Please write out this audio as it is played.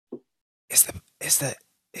Is the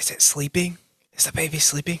is it sleeping? Is the baby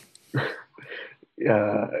sleeping?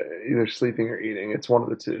 Either sleeping or eating. It's one of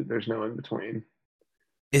the two. There's no in between.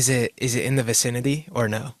 Is it in the vicinity or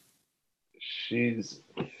no? She's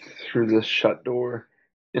through the shut door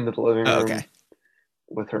into the living Oh, room okay.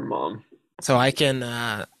 with her mom. So I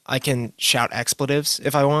can shout expletives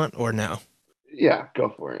if I want or no. Yeah,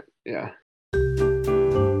 go for it. Yeah.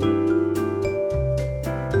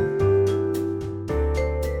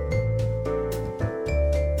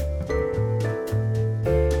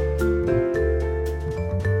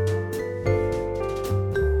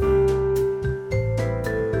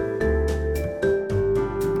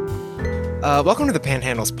 Welcome to the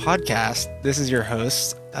Panhandles podcast. This is your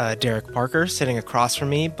host, Derek Parker, sitting across from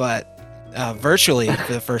me, but virtually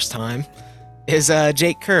for the first time, is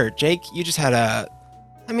Jake Kerr. Jake, you just had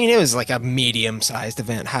it was like a medium-sized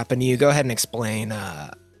event happen to you. Go ahead and explain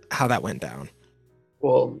how that went down.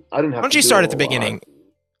 Well, I didn't Why have don't to you do a start at the whole lot beginning?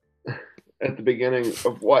 at the beginning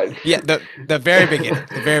of what? Yeah, the very beginning,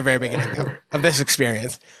 the very very beginning of this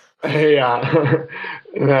experience. Yeah.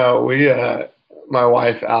 No, my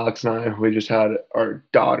wife Alex and I, we just had our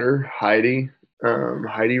daughter Heidi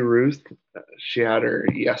Ruth. She had her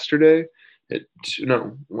yesterday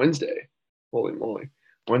no, Wednesday. Holy moly.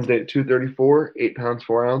 Wednesday at 2:34, 8 pounds,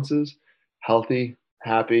 4 ounces. Healthy,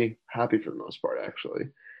 happy for the most part, actually.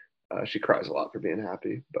 She cries a lot for being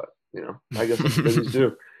happy, but I guess that's what babies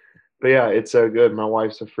do. But yeah, it's good. My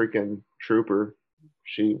wife's a freaking trooper.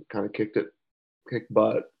 She kind of kicked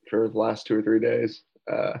butt for the last 2 or 3 days.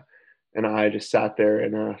 And I just sat there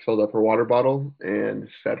and filled up her water bottle and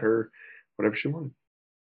fed her whatever she wanted.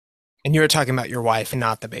 And you were talking about your wife and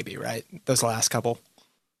not the baby, right? Those last couple.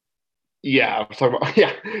 Yeah, I was talking about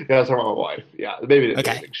I was talking about my wife. Yeah, the baby didn't do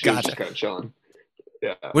Okay, anything. She was gotcha. just kind of chilling.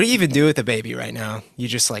 Yeah. What do you even do with the baby right now? You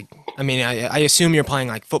just like, I assume you're playing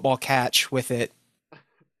like football catch with it.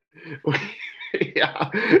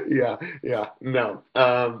 Yeah, yeah. No.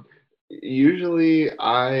 Usually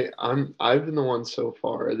I've been the one so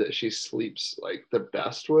far that she sleeps like the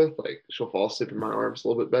best with. Like she'll fall asleep in my arms a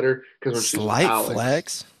little bit better because when she's with Slight Alex,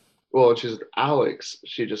 flex. well, when she's with Alex,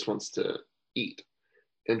 she just wants to eat.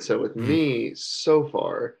 And so with Hmm. me, so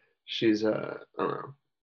far, she's I don't know,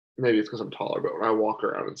 maybe it's because I'm taller, but when I walk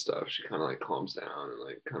around and stuff, she kind of like calms down and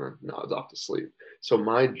like kind of nods off to sleep. So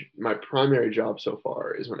my primary job so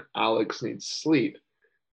far is when Alex needs sleep,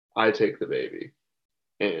 I take the baby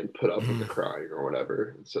and put up with Hmm. the crying or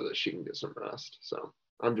whatever so that she can get some rest. So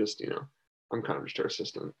I'm just, I'm kind of just her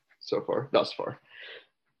assistant so far, thus far.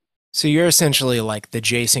 So you're essentially like the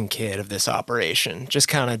Jason Kidd of this operation, just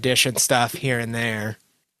kind of dishing stuff here and there.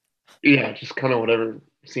 Yeah, just kind of whatever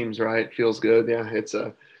seems right, feels good. Yeah,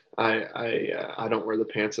 I don't wear the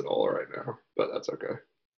pants at all right now, but that's okay.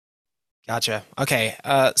 Gotcha. Okay.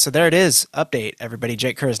 So there it is. Update, everybody.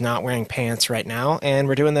 Jake Kerr is not wearing pants right now, and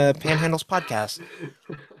we're doing the Panhandles podcast.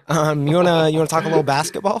 You wanna talk a little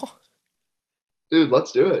basketball? Dude,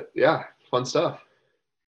 let's do it. Yeah, fun stuff.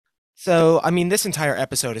 So, this entire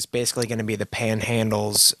episode is basically going to be the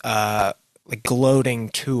Panhandles, like gloating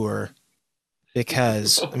tour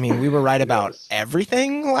because, we were right about Yes.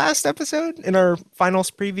 everything last episode in our finals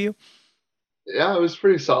preview. Yeah, it was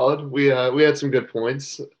pretty solid. We had some good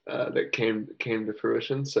points that came to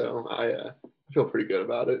fruition, so I feel pretty good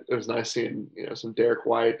about it. It was nice seeing some Derek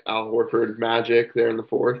White, Al Horford magic there in the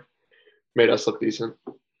fourth. Made us look decent.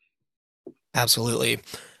 Absolutely.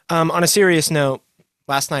 On a serious note,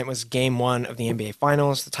 last night was game one of the NBA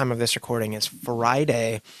Finals. The time of this recording is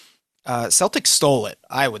Friday. Celtics stole it,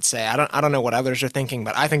 I would say. I don't know what others are thinking,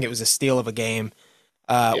 but I think it was a steal of a game.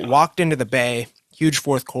 Yeah. Walked into the Bay, huge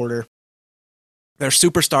fourth quarter. Their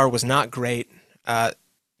superstar was not great. Uh,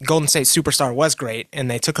 Golden State superstar was great,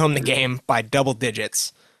 and they took home the Mhm. game by double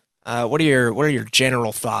digits. What are your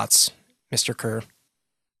general thoughts, Mr. Kerr?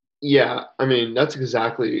 Yeah, I mean that's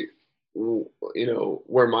exactly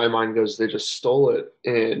where my mind goes. They just stole it,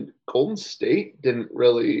 and Golden State didn't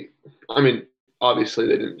really. I mean, obviously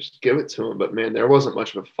they didn't just give it to them, but man, there wasn't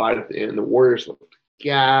much of a fight at the end. The Warriors looked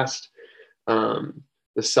gassed. The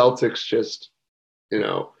Celtics you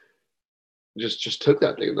know just took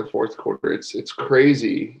that thing in the fourth quarter. It's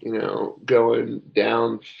crazy, going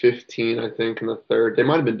down 15, I think, in the third. They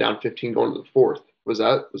might have been down 15 going to the fourth. Was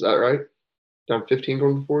that right? Down 15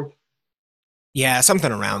 going to the fourth? Yeah,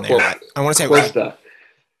 something around there. Close I want to say, close to that.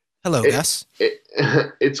 hello, It, Gus.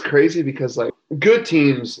 it's crazy because like good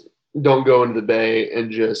teams don't go into the Bay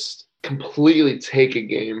and just completely take a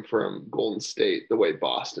game from Golden State the way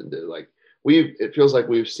Boston did. Like it feels like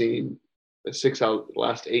we've seen 6 out of the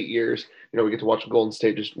last 8 years. We get to watch Golden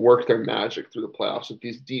State just work their magic through the playoffs with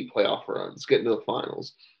these deep playoff runs, get into the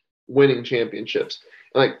finals. winning championships.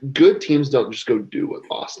 And like good teams don't just go do what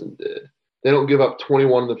Boston did. They don't give up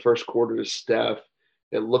 21 in the first quarter to Steph.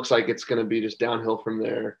 It looks like it's going to be just downhill from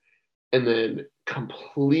there, and then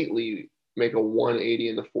completely make a 180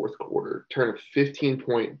 in the fourth quarter, turn a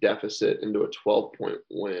 15-point deficit into a 12-point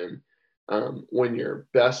win when your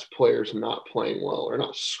best player's not playing well or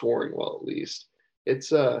not scoring well at least.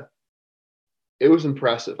 It was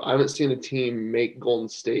impressive. I haven't seen a team make Golden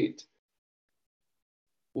State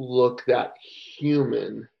look that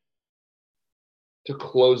human to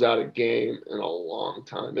close out a game in a long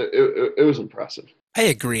time. It was impressive. I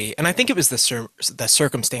agree, and I think it was the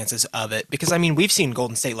circumstances of it because I mean we've seen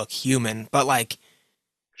Golden State look human, but like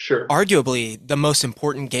Sure. arguably the most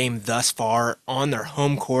important game thus far on their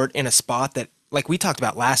home court in a spot that, like we talked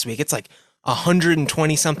about last week, it's like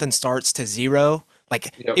 120 something starts to zero. Like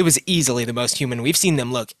it Yep. was easily the most human we've seen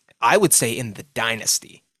them look, I would say, in the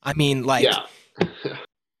dynasty. I mean, like Yeah.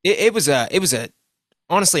 it was a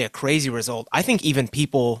honestly a crazy result. I think even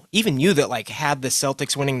people, even you that like had the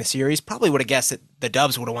Celtics winning the series, probably would have guessed that the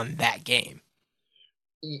Dubs would have won that game.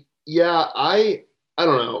 Yeah, I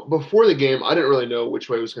don't know. Before the game, I didn't really know which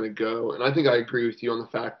way it was going to go, and I think I agree with you on the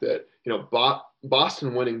fact that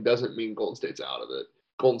Boston winning doesn't mean Golden State's out of it.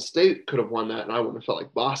 Golden State could have won that, and I wouldn't have felt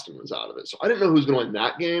like Boston was out of it. So I didn't know who was going to win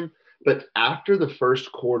that game. But after the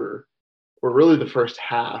first quarter, or really the first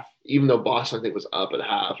half, even though Boston I think was up at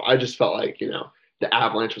half, I just felt like the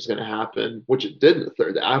avalanche was going to happen, which it did in the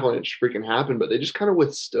third. The avalanche freaking happened, but they just kind of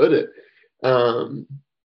withstood it. Um,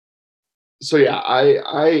 so yeah,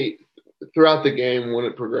 I throughout the game when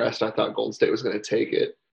it progressed, I thought Golden State was going to take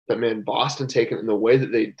it. But man, Boston taking it in the way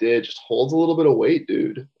that they did just holds a little bit of weight,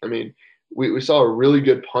 dude. I mean, we saw a really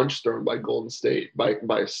good punch thrown by Golden State by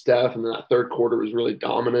Steph, and then that third quarter was really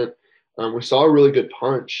dominant. We saw a really good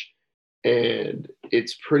punch, and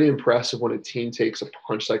it's pretty impressive when a team takes a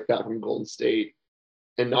punch like that from Golden State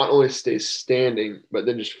and not only stays standing, but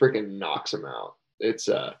then just freaking knocks them out.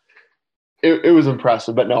 It was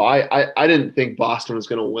impressive, but no, I didn't think Boston was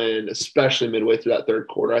going to win, especially midway through that third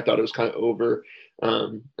quarter. I thought it was kind of over,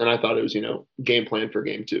 and I thought it was game plan for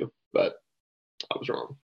game two, but I was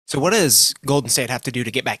wrong. So what does Golden State have to do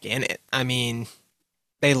to get back in it? I mean,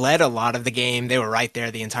 they led a lot of the game. They were right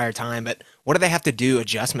there the entire time, but what do they have to do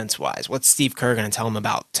adjustments wise? What's Steve Kerr going to tell them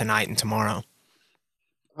about tonight and tomorrow?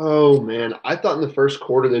 Oh man, I thought in the first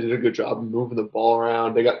quarter they did a good job of moving the ball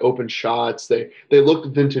around. They got open shots. They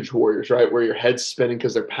looked vintage Warriors, right, where your head's spinning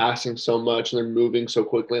because they're passing so much and they're moving so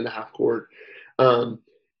quickly in the half court. Um,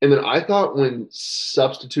 and then I thought when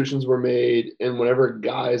substitutions were made and whenever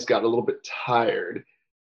guys got a little bit tired,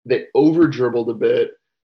 they over dribbled a bit.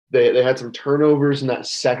 They had some turnovers in that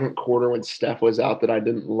second quarter when Steph was out that I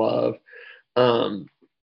didn't love. Um,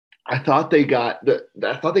 I thought they got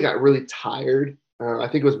really tired. I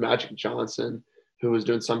think it was Magic Johnson who was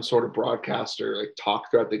doing some sort of broadcaster like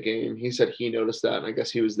talk throughout the game. He said he noticed that, and I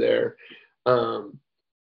guess he was there. Um,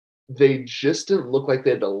 they just didn't look like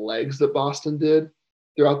they had the legs that Boston did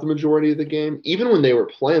throughout the majority of the game. Even when they were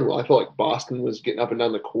playing well, I felt like Boston was getting up and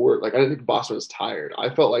down the court. Like I didn't think Boston was tired.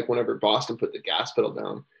 I felt like whenever Boston put the gas pedal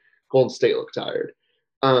down, Golden State looked tired.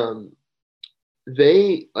 Um,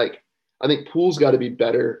 they like I think Poole's got to be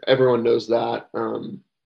better. Everyone knows that.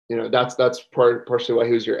 That's partially why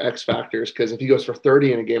he was your X factors, because if he goes for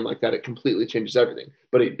 30 in a game like that, it completely changes everything.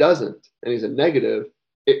 But he doesn't, and he's a negative.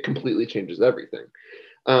 It completely changes everything.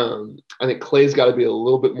 I think Clay's got to be a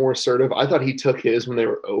little bit more assertive. I thought he took his when they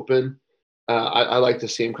were open. I like to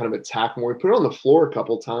see him kind of attack more. He put it on the floor a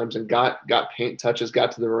couple times and got paint touches,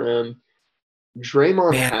 got to the rim.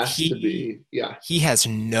 Draymond Man, has to be, yeah. he has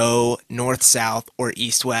no north south or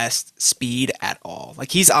east west speed at all. Like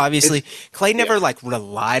he's obviously It's Clay never yeah, like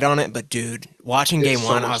relied on it, but dude, watching it's game so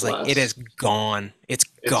one, I much was like, it is less. gone. It's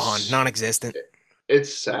gone, It's non-existent.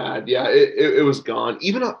 it's sad. Yeah, it was gone.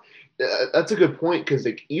 That's a good point because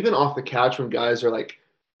like even off the catch when guys are like,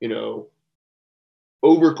 you know,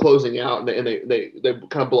 over closing out and they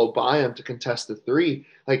kind of blow by him to contest the three.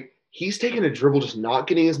 Like he's taking a dribble, just not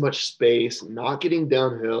getting as much space, not getting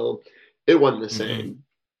downhill. It wasn't the Hmm. same.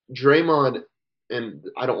 Draymond, and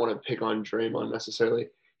I don't want to pick on Draymond necessarily.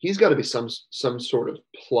 He's got to be some sort of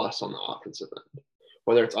plus on the offensive end,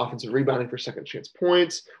 whether it's offensive rebounding for second chance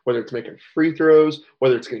points, whether it's making free throws,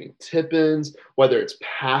 whether it's getting tip ins, whether it's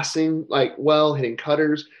passing like well, hitting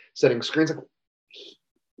cutters, setting screens. Like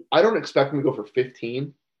I don't expect him to go for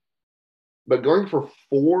 15, but going for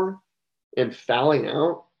four and fouling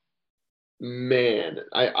out, man,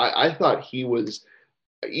 I thought he was,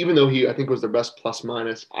 even though he I think was their best plus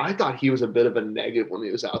minus, I thought he was a bit of a negative when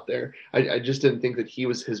he was out there. I just didn't think that he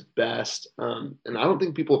was his best, and I don't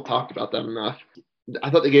think people have talked about that enough. I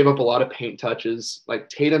thought they gave up a lot of paint touches. Like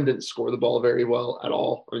Tatum didn't score the ball very well at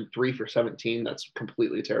all. I mean, 3 for 17. That's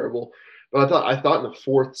completely terrible. But I thought in the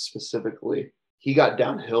fourth specifically, he got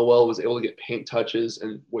downhill well, was able to get paint touches,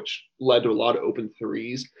 and which led to a lot of open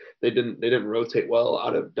threes. They didn't rotate well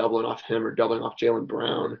out of doubling off him or doubling off Jaylen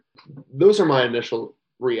Brown. Those are my initial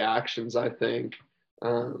reactions, I think.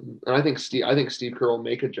 And I think Steve Kerr will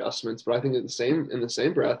make adjustments, but I think in the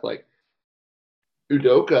same breath, like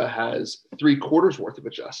Udoka has 3/4 worth of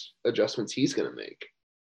adjustments he's going to make.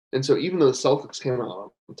 And so even though the Celtics came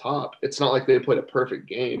out on top, it's not like they played a perfect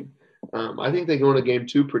game. I think they go into game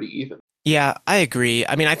 2 pretty even. Yeah, I agree.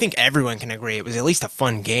 I mean, I think everyone can agree it was at least a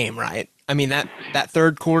fun game, right? I mean, that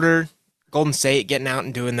third quarter, Golden State getting out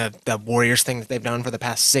and doing the Warriors thing that they've done for the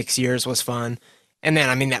past 6 years was fun. And then,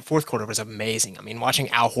 I mean, that fourth quarter was amazing. I mean, watching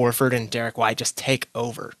Al Horford and Derek White just take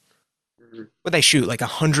over. Would they shoot like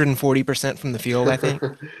 140% from the field, I think?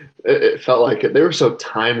 It felt like it. They were so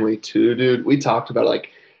timely too, dude. We talked about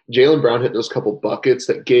like Jaylen Brown hit those couple buckets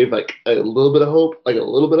that gave like a little bit of hope,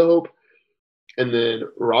 And then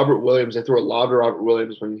Robert Williams, they threw a lob to Robert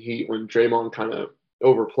Williams when Draymond kind of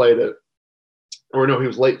overplayed it. Or no, he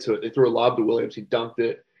was late to it. They threw a lob to Williams, he dunked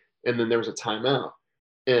it, and then there was a timeout.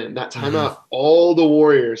 And that timeout, all the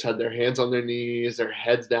Warriors had their hands on their knees, their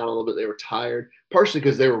heads down a little bit. They were tired, partially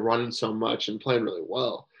because they were running so much and playing really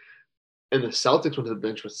well. And the Celtics went to the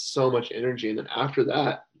bench with so much energy. And then after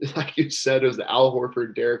that, like you said, it was the Al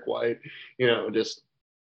Horford, Derek White, just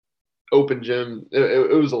open gym.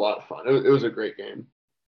 It was a lot of fun. It was a great game.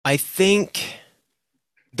 I think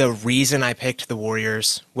the reason I picked the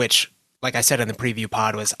Warriors, which, like I said in the preview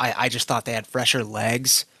pod, was I just thought they had fresher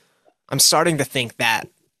legs. I'm starting to think that,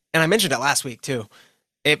 and I mentioned it last week too,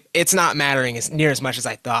 it's not mattering near as much as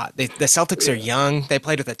I thought. The Celtics are young. They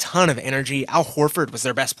played with a ton of energy. Al Horford was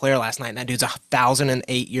their best player last night, and that dude's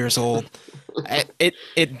 1,008 years old.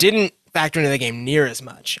 It didn't factor into the game near as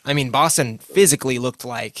much. I mean, Boston physically looked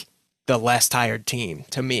like the less tired team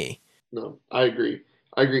to me. No, I agree.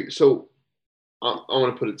 So I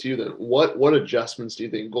want to put it to you then. What adjustments do you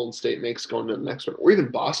think Golden State makes going to the next one, or even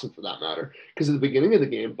Boston for that matter? Because at the beginning of the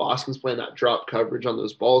game, Boston's playing that drop coverage on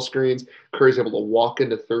those ball screens. Curry's able to walk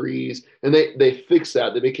into threes, and they fixed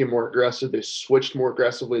that. They became more aggressive. They switched more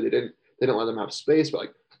aggressively. They didn't let them have space. But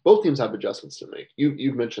like both teams have adjustments to make.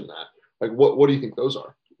 You've mentioned that. Like what do you think those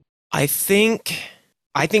are? I think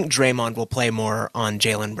Draymond will play more on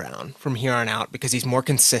Jaylen Brown from here on out because he's more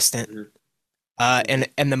consistent. Mm-hmm.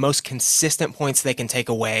 And the most consistent points they can take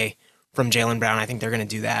away from Jaylen Brown, I think they're going to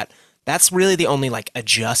do that. That's really the only like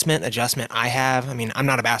adjustment I have. I mean, I'm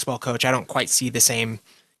not a basketball coach. I don't quite see the same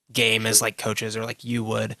game as like coaches or like you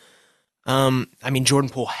would. I mean, Jordan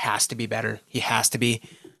Poole has to be better. He has to be.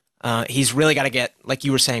 He's really got to get, like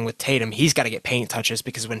you were saying with Tatum, he's got to get paint touches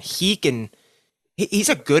because when he's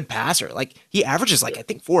a good passer. Like he averages like I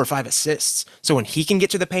think 4 or 5 assists. So when he can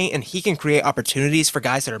get to the paint and he can create opportunities for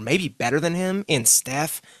guys that are maybe better than him in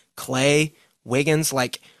Steph, Clay, Wiggins,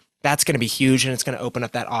 like that's going to be huge and it's going to open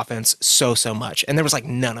up that offense so much. And there was like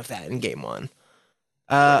none of that in game 1.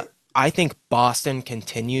 I think Boston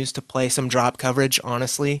continues to play some drop coverage,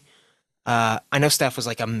 honestly. I know Steph was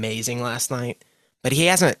like amazing last night, but we've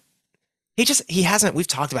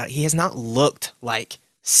talked about it. He has not looked like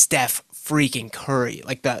Steph freaking Curry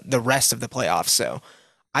like the rest of the playoffs. So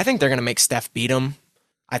I think they're going to make Steph beat him.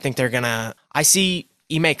 I see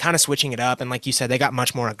Ime kind of switching it up. And like you said, they got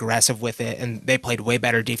much more aggressive with it and they played way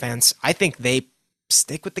better defense. I think they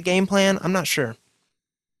stick with the game plan. I'm not sure.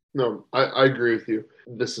 No, I agree with you.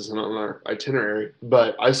 This isn't on our itinerary,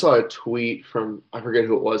 but I saw a tweet from, I forget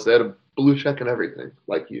who it was. They had a blue check and everything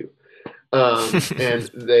like you.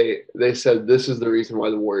 And they said, this is the reason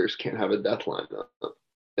why the Warriors can't have a death lineup.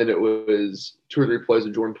 And it was 2 or 3 plays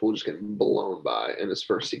of Jordan Poole just getting blown by in his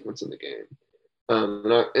first sequence in the game.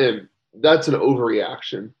 And that's an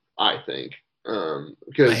overreaction, I think,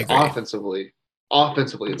 because offensively,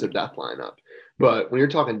 it's a death lineup. But when you're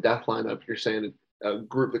talking death lineup, you're saying a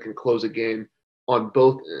group that can close a game on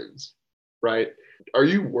both ends, right? Are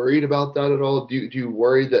you worried about that at all? Do you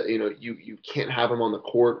worry that you can't have him on the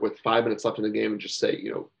court with 5 minutes left in the game and just say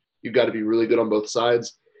you've got to be really good on both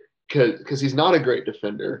sides? Because he's not a great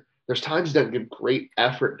defender. There's times he doesn't give great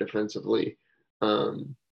effort defensively. Do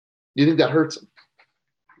you think that hurts him?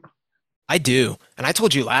 I do. And I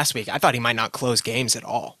told you last week, I thought he might not close games at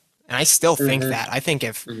all. And I still think that. I think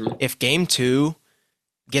if game 2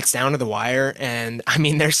 gets down to the wire and, I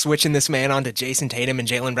mean, they're switching this man onto Jason Tatum and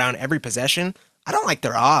Jaylen Brown every possession, I don't like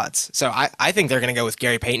their odds. So I think they're going to go with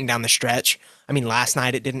Gary Payton down the stretch. I mean, last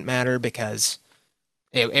night it didn't matter because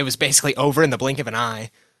it was basically over in the blink of an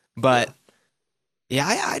eye. But yeah,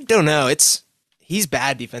 I don't know. he's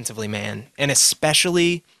bad defensively, man. And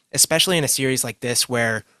especially in a series like this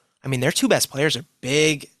where, I mean, their two best players are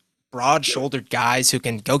big, broad-shouldered guys who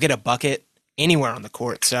can go get a bucket anywhere on the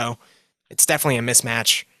court. So it's definitely a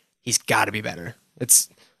mismatch. He's got to be better. I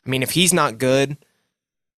mean, if he's not good,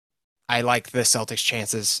 I like the Celtics'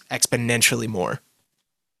 chances exponentially more.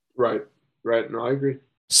 Right. Right. No, I agree.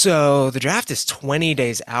 So the draft is 20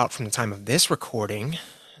 days out from the time of this recording.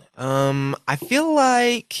 I feel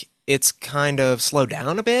like it's kind of slowed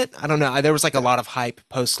down a bit. I don't know. There was like a lot of hype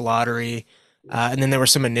post lottery, and then there were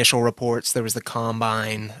some initial reports. There was the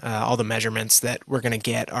combine. All the measurements that we're gonna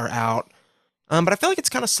get are out. But I feel like it's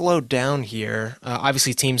kind of slowed down here.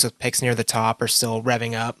 Obviously, teams with picks near the top are still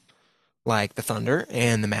revving up, like the Thunder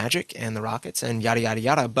and the Magic and the Rockets and yada yada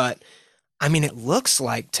yada. But I mean, it looks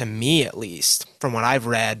like to me, at least from what I've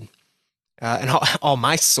read, and all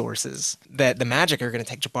my sources, that the Magic are going to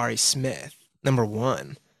take Jabari Smith, number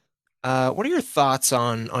one. What are your thoughts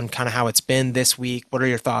on kind of how it's been this week? What are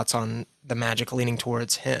your thoughts on the Magic leaning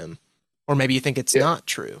towards him? Or maybe you think it's Yeah. not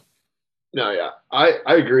true. No, yeah. I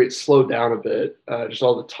agree. It's slowed down a bit. Just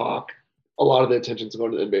all the talk. A lot of the attention's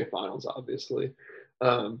going to the NBA Finals, obviously.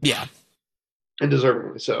 Um, Yeah. and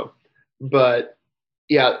deservingly so. But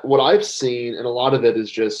yeah, what I've seen, and a lot of it is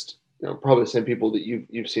just probably the same people that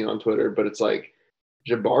you've seen on Twitter, but it's like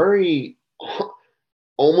Jabari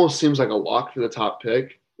almost seems like a lock for the top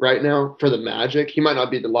pick right now for the Magic. He might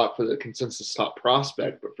not be the lock for the consensus top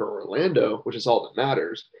prospect, but for Orlando, which is all that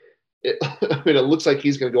matters, I mean, it looks like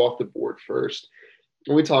he's going to go off the board first.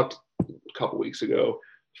 And we talked a couple weeks ago,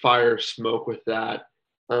 fire, smoke with that.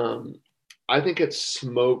 Um, I think it's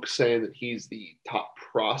smoke saying that he's the top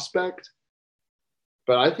prospect,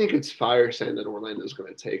 but I think it's fire saying that Orlando's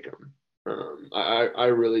going to take him. I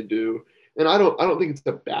really do, and I don't think it's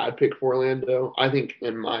a bad pick for Orlando. I think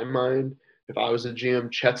in my mind, if I was a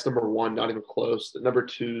GM, Chet's number one, not even close. The number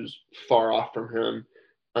two's far off from him.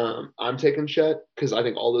 I'm taking Chet because I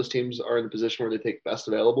think all those teams are in the position where they take best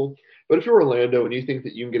available. But if you're Orlando and you think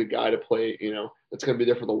that you can get a guy to play, that's going to be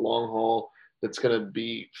there for the long haul, that's going to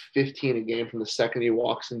be 15 a game from the second he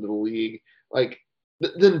walks into the league, like,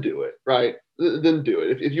 then do it, right? Then do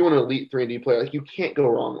it. If you want an elite 3-and-D player, like, you can't go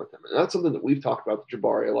wrong with him. And that's something that we've talked about with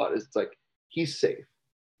Jabari a lot is it's like he's safe.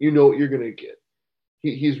 You know what you're going to get.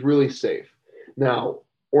 He's really safe. Now,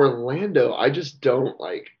 Orlando, I just don't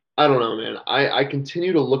like. I don't know, man. I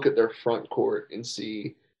continue to look at their front court and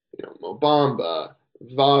see, Mo Bamba,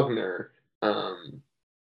 Wagner.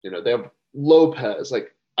 They have Lopez.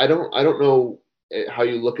 Like I don't know how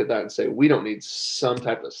you look at that and say we don't need some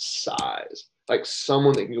type of size, like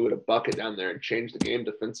someone that can go get a bucket down there and change the game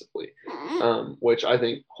defensively, which I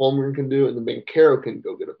think Holmgren can do, and then Banchero can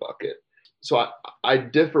go get a bucket. So I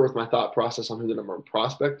differ with my thought process on who the number one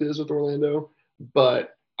prospect is with Orlando,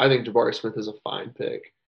 but I think Jabari Smith is a fine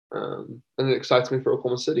pick. And it excites me for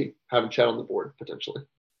Oklahoma City, having Chet on the board potentially.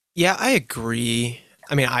 Yeah, I agree.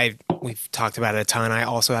 I mean, we've talked about it a ton. I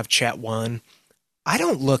also have Chet one. I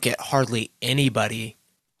don't look at hardly anybody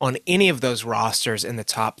on any of those rosters in the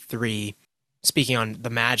top three, speaking on the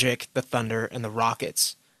Magic, the Thunder, and the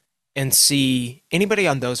Rockets, and see anybody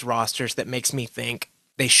on those rosters that makes me think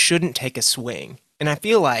they shouldn't take a swing. And I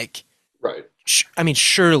feel like, Right. I mean,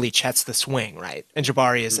 surely Chet's the swing, right? And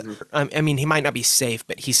Jabari is, Mm-hmm. I mean, he might not be safe,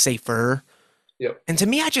 but he's safer. Yep. And to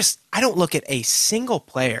me, I don't look at a single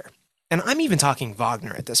player, and I'm even talking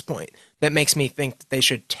Wagner at this point, that makes me think that they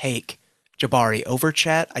should take Jabari over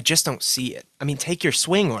Chet. I just don't see it. I mean, take your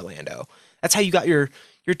swing, Orlando. That's how you got your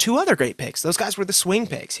two other great picks. Those guys were the swing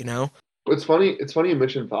picks, you know? It's funny. It's funny you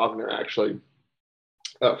mentioned Wagner actually.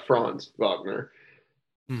 Franz Wagner.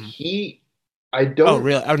 Hmm. I Oh, don't.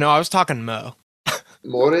 really? Oh, no, I was talking Mo.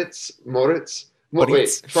 Moritz. Moritz. Wait.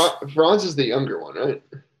 Franz is the younger one, right?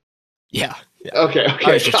 Yeah. Yeah. Okay.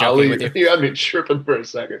 I was just joking with you. You had me tripping for a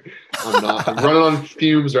second. I'm not. I'm running on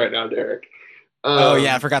fumes right now, Derek. Oh,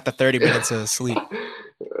 yeah, I forgot the 30 minutes of sleep.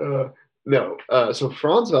 No. So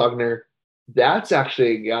Franz Wagner, that's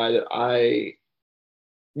actually a guy that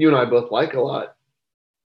you and I both like a lot.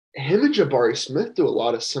 Him and Jabari Smith do a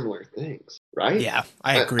lot of similar things, right? Yeah,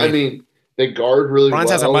 I agree. I mean, they guard really Franz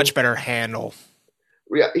well. has a much better handle.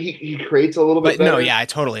 Yeah, he creates a little bit But better. no, yeah, I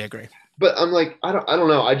totally agree. But I'm like, I don't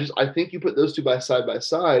know. I think you put those two by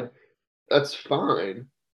side, that's fine.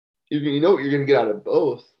 You know what you're gonna get out of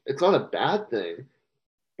both. It's not a bad thing.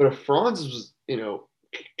 But if Franz was,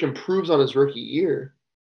 improves on his rookie year,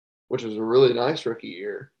 which was a really nice rookie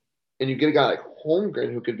year, and you get a guy like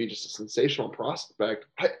Holmgren who could be just a sensational prospect,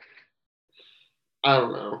 I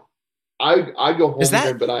don't know. I go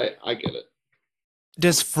Holmgren, but I get it.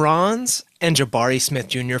 Does Franz and Jabari Smith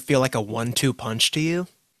Jr. feel like a 1-2 punch to you?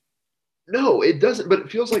 No, it doesn't. But it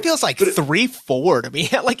feels It like, feels like but it, 3-4 to me.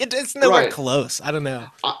 Like it's nowhere right. close. I don't know.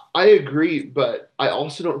 I agree, but I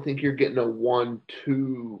also don't think you're getting a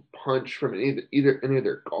 1-2 punch from any of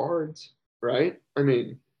their guards, right? I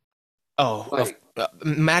mean, Oh, of like,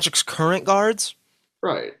 Magic's current guards?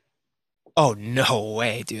 right. Oh, no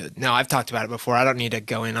way, dude. No, I've talked about it before. I don't need to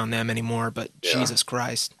go in on them anymore, but Yeah. Jesus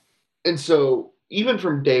Christ. And so even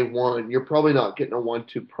from day one, you're probably not getting a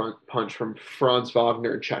 1-2 punch from Franz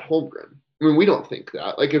Wagner and Chet Holmgren. I mean, we don't think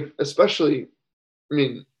that. Like, if especially, I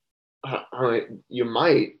mean, you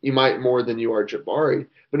might more than you are Jabari.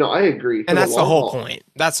 But no, I agree. For And the that's the long whole haul, point.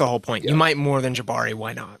 That's the whole point. You yeah, might more than Jabari.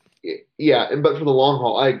 Why not? yeah. And but for the long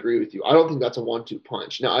haul, I agree with you. I don't think that's a 1-2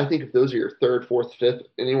 punch. Now, I think if those are your third, fourth, fifth,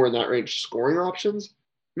 anywhere in that range scoring options,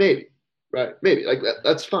 maybe, right? Maybe like that.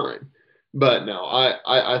 That's fine. But no,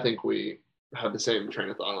 I think we have the same train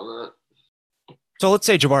of thought on So let's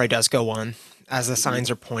say Jabari does go one, as the that.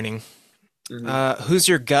 signs are pointing. Hmm. Who's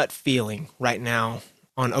your gut feeling right now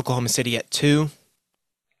on Oklahoma City at 2?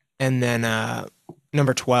 And then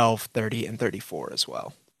number 12, 30, and 34 as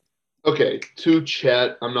well. Okay, to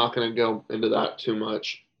Chet, I'm not going to go into that too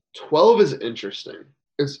much. 12 is interesting.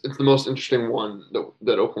 It's the most interesting one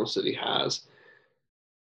that Oklahoma City has.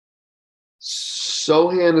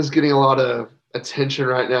 Sohan is getting a lot of attention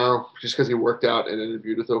right now just because he worked out and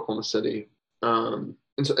interviewed with Oklahoma City, and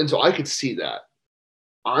so I could see that.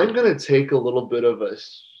 I'm going to take a little bit of a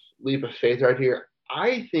leap of faith right here.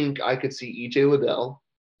 I think I could see EJ Liddell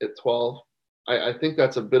at 12. I think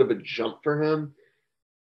that's a bit of a jump for him.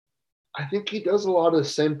 I think he does a lot of the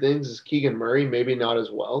same things as Keegan Murray, maybe not as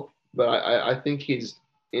well, but I think he's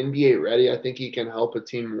NBA ready. I think he can help a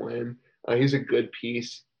team win. He's a good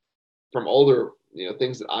piece from all the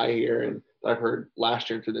things that I hear and I've heard last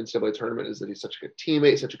year into the NCAA tournament is that he's such a good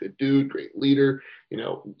teammate, such a good dude, great leader,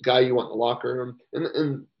 guy you want in the locker room,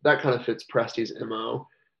 and that kind of fits Presti's mo.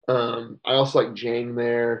 I also like Jang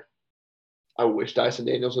there. I wish Dyson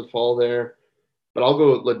Daniels would fall there, but I'll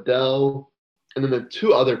go with Liddell. And then the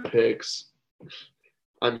two other picks,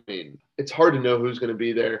 I mean, it's hard to know who's going to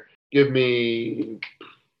be there.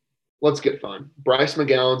 Let's get fun. Bryce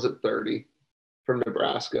McGowan's at 30 from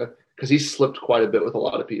Nebraska because he slipped quite a bit with a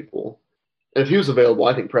lot of people. And if he was available,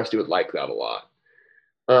 I think Presti would like that a lot.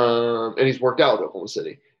 And he's worked out with Oklahoma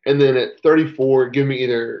City. And then at 34, give me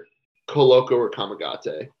either Koloko or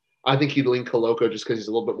Kamagate. I think he'd lean Koloko just because he's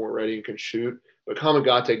a little bit more ready and can shoot. But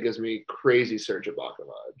Kamagate gives me crazy Serge Ibaka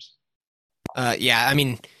vibes. Yeah, I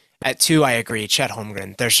mean, at 2, I agree. Chet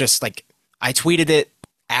Holmgren. There's just like, I tweeted it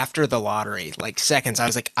after the lottery, like seconds. I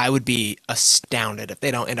was like, I would be astounded if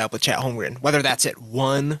they don't end up with Chet Holmgren, whether that's at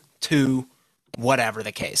 1, 2, whatever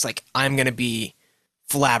the case. Like, I'm going to be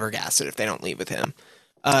flabbergasted if they don't leave with him.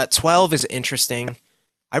 12 is interesting.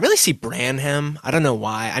 I really see Branham. I don't know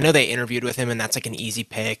why. I know they interviewed with him, and that's like an easy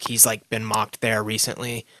pick. He's like been mocked there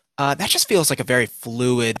recently. That just feels like a very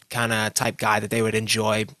fluid kind of type guy that they would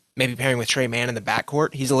enjoy. Maybe pairing with Trey Mann in the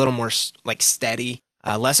backcourt. He's a little more like steady,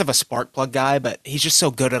 less of a spark plug guy, but he's just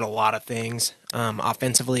so good at a lot of things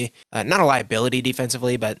offensively. Not a liability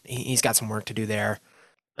defensively, but he's got some work to do there.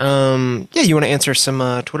 Yeah, you want to answer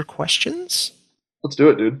some Twitter questions? Let's do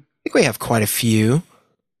it, dude. I think we have quite a few.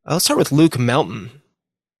 Let's start with Luke Melton.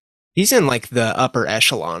 He's in like the upper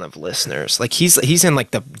echelon of listeners. Like he's in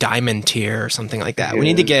like the diamond tier or something like that. We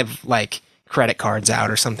need to give like credit cards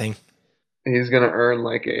out or something. He's gonna earn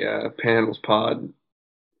like a Panhandles Pod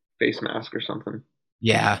face mask or something.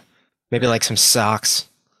 Yeah, maybe like some socks.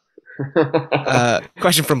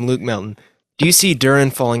 Question from Luke Melton: do you see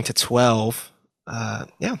Duren falling to 12?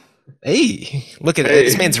 Yeah. Hey, look at it.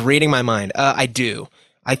 This man's reading my mind. I do.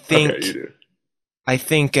 I think. Okay, you do. I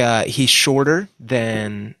think he's shorter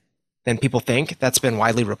than people think. That's been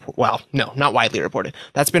widely reported. Well, no, not widely reported.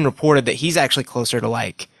 That's been reported that he's actually closer to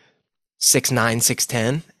like 6'9",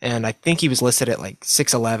 6'10", and I think he was listed at like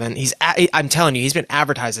 6'11". I'm telling you, he's been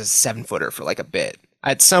advertised as a 7-footer for like a bit.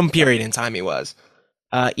 At some period in time, he was.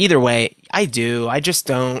 Either way, I do. I just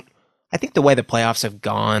don't. I think the way the playoffs have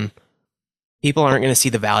gone, people aren't going to see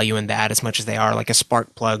the value in that as much as they are like a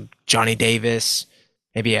spark plug Johnny Davis,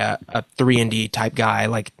 maybe a 3-and-D type guy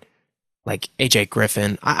like AJ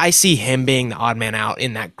Griffin. I see him being the odd man out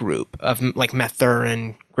in that group of like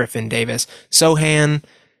Mathurin, Griffin, Davis. Sohan,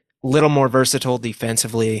 little more versatile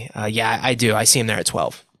defensively. Yeah, I do. I see him there at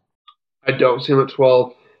 12. I don't see him at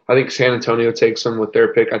 12. I think San Antonio takes him with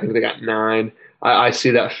their pick. I think they got 9. I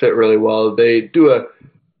see that fit really well. They do a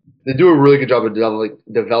really good job of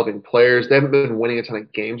developing players. They haven't been winning a ton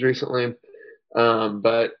of games recently,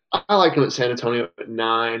 but I like him at San Antonio at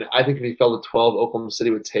 9. I think if he fell to 12, Oklahoma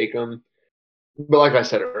City would take him. But like I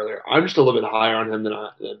said earlier, I'm just a little bit higher on him than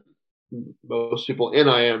most people, and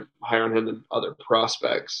I am higher on him than other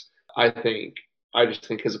prospects. I just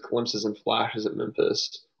think his glimpses and flashes at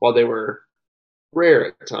Memphis, while they were rare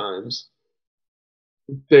at times,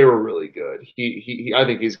 they were really good. I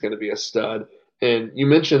think he's going to be a stud. And you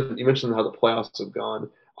mentioned how the playoffs have gone.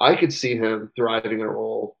 I could see him thriving in a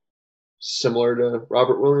role similar to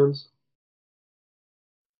Robert Williams.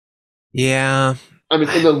 Yeah. I mean,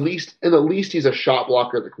 in the least, he's a shot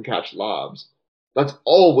blocker that can catch lobs. That's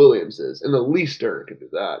all Williams is. In the least, Stern can do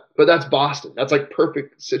that. But that's Boston. That's like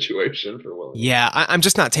perfect situation for Williams. Yeah, I'm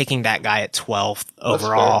just not taking that guy at 12th That's fair.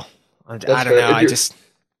 overall. I That's don't fair. know.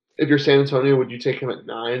 If you're San Antonio, would you take him at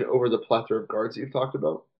 9 over the plethora of guards that you've talked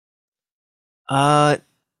about? Uh,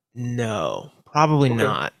 no, probably Okay,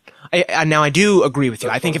 not. Now I do agree with you.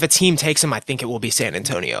 that's I think fine. if a team takes him, I think it will be San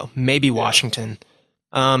Antonio, maybe Yeah. Washington.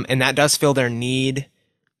 And that does fill their need.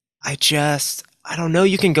 I don't know.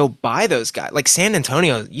 You can go buy those guys like San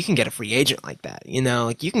Antonio. You can get a free agent like that.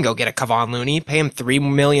 Like you can go get a Kevon Looney, pay him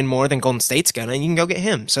 $3 million more than Golden State's gonna, and you can go get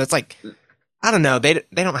him. So it's like I don't know. They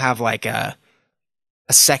don't have like a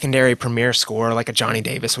secondary premier scorer like a Johnny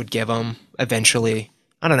Davis would give them eventually.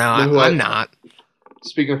 I don't know. You know who I'm not.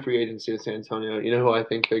 speaking of free agency of San Antonio, you know who I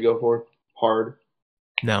think they go for? Hard.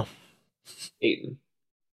 No, Aiton.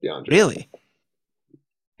 DeAndre. really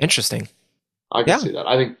interesting. I can Yeah, see that.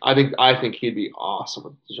 I think he'd be awesome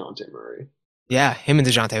with DeJounte Murray. yeah. Him and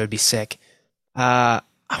Dejounte would be sick. I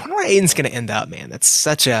wonder where Aiden's gonna end up, man. That's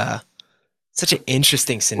such an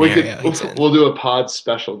interesting We scenario could he's in we'll do a pod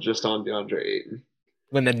special just on DeAndre Ayton.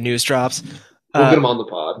 when the news drops. We'll Uh, get him on the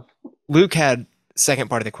pod. Luke had second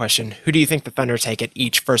part of the question. Who do you think the Thunder take at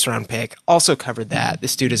each first round pick? Also covered that.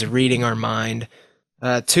 This dude is reading our mind.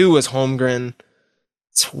 2 was Holmgren.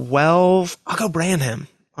 12. I'll go Branham.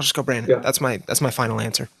 I'll just go Branham. Yeah. That's my final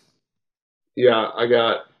answer. Yeah, I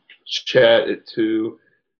got Chet at 2.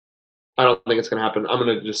 I don't think it's going to happen. I'm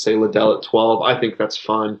going to just say Liddell at 12. I think that's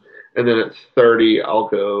fun. And then at 30, I'll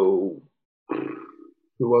go.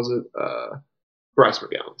 Who was it? Bryce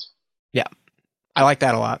McGowan. Yeah, I like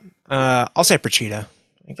that a lot. I'll say Procida,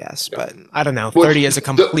 I guess, Yeah. but I don't know. Which- 30 is a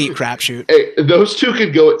complete crapshoot. Hey, those two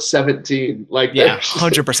could go at 17. Like, Yeah,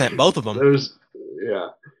 100%. Both of them. Yeah.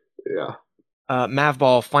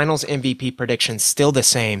 Mavball Finals MVP predictions still the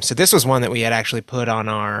same. So this was one that we had actually put on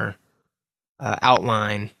our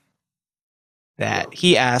outline that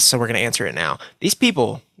he asked. So we're going to answer it now. These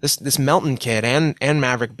people, this Melton kid and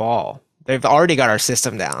Maverick Ball, they've already got our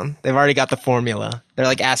system down. They've already got the formula. They're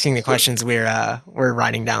like asking the questions we're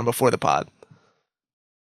writing down before the pod.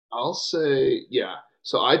 I'll say, yeah.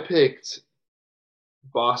 So I picked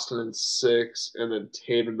Boston in 6 and then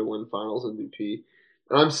Tatum to win Finals MVP.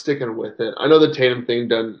 And I'm sticking with it. I know the Tatum thing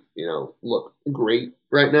doesn't, look great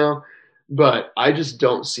right now, but I just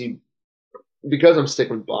don't see, because I'm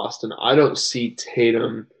sticking with Boston, I don't see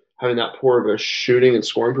Tatum having that poor of a shooting and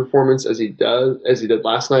scoring performance as he did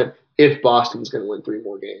last night if Boston's going to win 3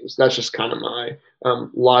 more games. That's just kind of my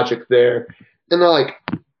logic there. And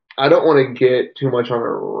I don't want to get too much on a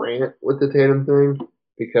rant with the Tatum thing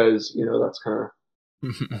because, that's kind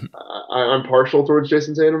of, I'm partial towards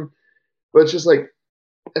Jason Tatum, but it's just like,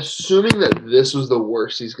 assuming that this was the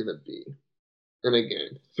worst he's going to be in a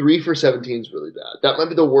game, 3 for 17 is really bad. That might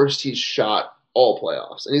be the worst he's shot all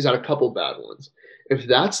playoffs, and he's had a couple bad ones. If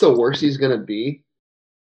that's the worst he's going to be,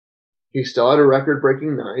 he still had a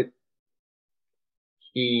record-breaking night.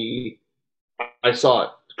 I saw it,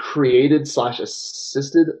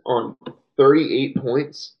 created/assisted on 38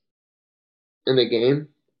 points in the game.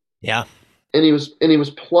 Yeah. And he was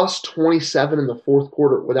plus 27 in the fourth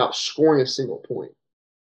quarter without scoring a single point.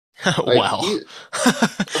 Wow.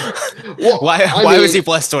 Well, why was he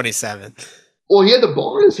plus 27? Well, he had the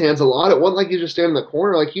ball in his hands a lot. It wasn't like he was just standing in the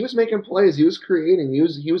corner. Like, he was making plays. He was creating. He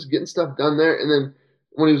was getting stuff done there. And then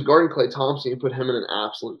when he was guarding Klay Thompson, he put him in an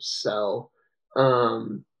absolute cell.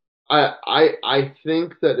 I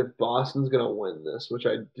think that if Boston's going to win this, which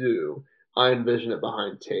I do, I envision it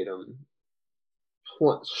behind Tatum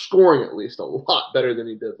scoring at least a lot better than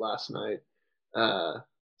he did last night.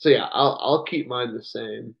 So yeah, I'll keep mine the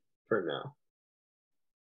same for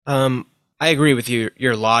now. I agree with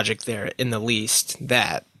your logic there in the least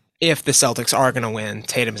that if the Celtics are going to win,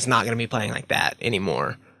 Tatum is not going to be playing like that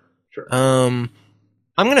anymore. Sure. I'm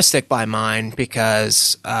going to stick by mine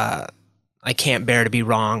because I can't bear to be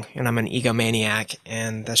wrong, and I'm an egomaniac,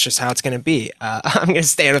 and that's just how it's going to be. I'm going to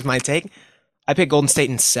stand with my take. I picked Golden State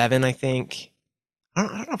in 7, I think. I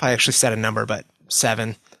don't know if I actually said a number, but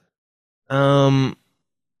 7. I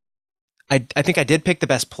think I did pick the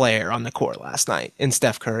best player on the court last night in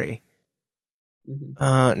Steph Curry.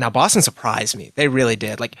 Mm-hmm. Now Boston surprised me. They really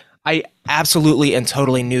did. Like I absolutely and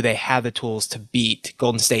totally knew they had the tools to beat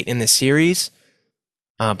Golden State in this series,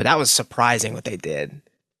 but that was surprising what they did.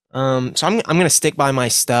 So I'm gonna stick by my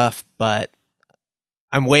stuff, but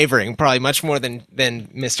I'm wavering probably much more than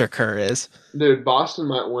Mr. Kerr is. Dude, Boston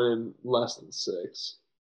might win less than six.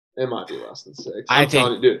 It might be less than six. I I'm think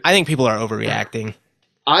telling you, dude. I think people are overreacting.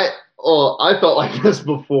 I felt like this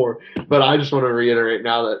before, but I just want to reiterate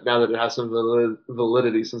now that it has some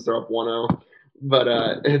validity since they're up 1-0. But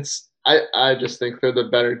I just think they're the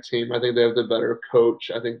better team. I think they have the better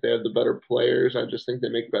coach. I think they have the better players. I just think they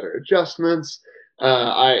make better adjustments.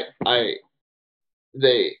 I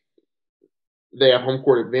they they have home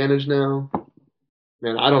court advantage now.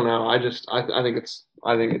 Man, I don't know. I think it's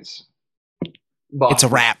It's a Boston.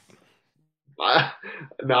 wrap.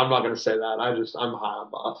 No, I'm not going to say that. I'm high on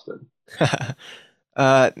Boston.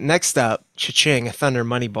 Next up, Cha-ching, Thunder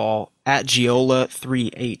Moneyball at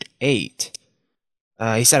Giola388.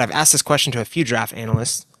 He said, I've asked this question to a few draft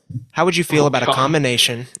analysts. How would you feel Oh about a God.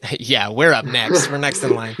 combination? Yeah, we're up next. We're next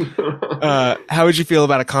in line. How would you feel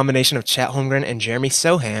about a combination of Chet Holmgren and Jeremy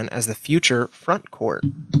Sohan as the future front court?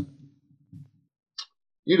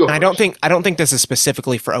 You go And first. I don't think this is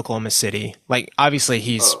specifically for Oklahoma City. Like, obviously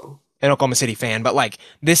he's Oh, an Oklahoma City fan, but like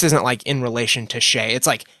this isn't like in relation to Shea. It's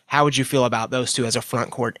like, how would you feel about those two as a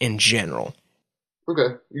front court in general?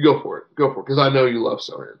 okay. You go for it. Go for it, because I know you love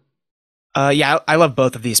Sohan. Yeah, I love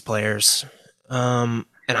both of these players. And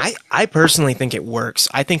I personally think it works.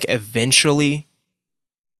 I think eventually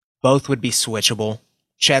both would be switchable.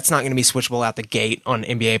 Chet's not going to be switchable out the gate on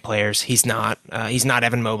NBA players. He's not. He's not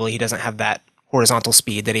Evan Mobley. He doesn't have that horizontal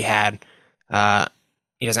speed that he had. Uh,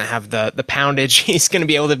 he doesn't have the poundage. He's going to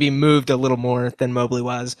be able to be moved a little more than Mobley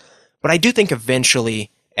was. But I do think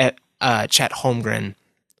eventually Chet Holmgren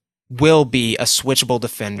will be a switchable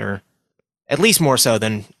defender, at least more so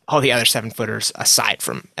than all the other 7-footers aside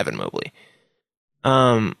from Evan Mobley.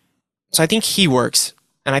 Um, so I think he works,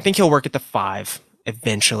 and I think he'll work at the 5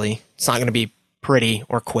 eventually. It's not going to be pretty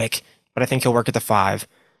or quick, but I think he'll work at the 5.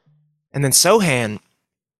 And then Sohan,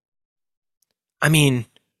 I mean,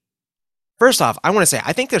 first off, I want to say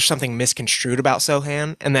I think there's something misconstrued about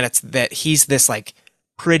Sohan, and that it's that he's this like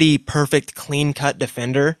pretty perfect clean cut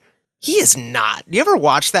defender. He is not. You ever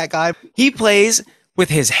watch that guy? He plays with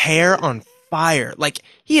his hair on fire. Like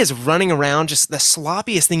he is running around just the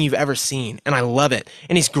sloppiest thing you've ever seen, and I love it.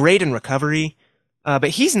 And he's great in recovery, but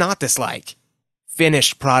he's not this like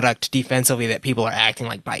finished product defensively that people are acting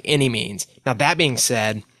like by any means. Now that being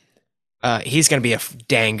said, he's going to be a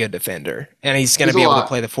dang good defender, and he's going to He's a be able to lot.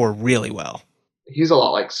 play the 4 really well. He's a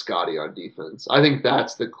lot like Scotty on defense. I think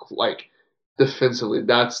that's the like defensively.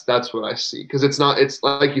 That's what I see, because it's not. It's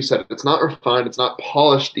like you said. It's not refined. It's not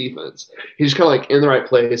polished defense. He's kind of like in the right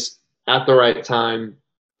place at the right time,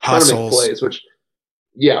 trying to make Hustles. plays. Which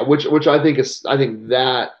yeah, which I think is. I think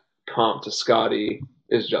that comp to Scotty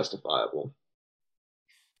is justifiable.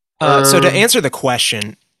 So to Um, answer the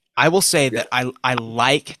question, I will say yeah, that I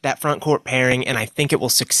like that front court pairing, and I think it will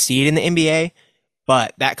succeed in the NBA.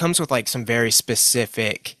 But that comes with like some very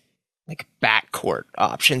specific like backcourt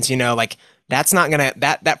options. You know, like that's not gonna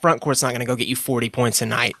that front court's not gonna go get you 40 points a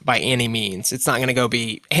night by any means. It's not gonna go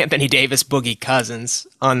be Anthony Davis, Boogie Cousins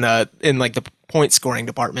on the in like the point scoring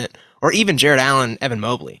department, or even Jared Allen, Evan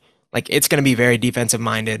Mobley. Like it's gonna be very defensive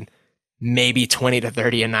minded, maybe 20 to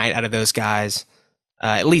 30 a night out of those guys.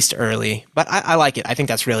 At least early, but I like it. I think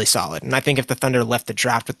that's really solid, and I think if the Thunder left the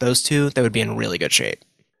draft with those two, they would be in really good shape.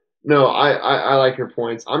 no, I like your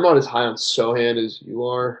points. I'm not as high on Sohan as you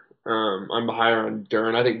are. I'm higher on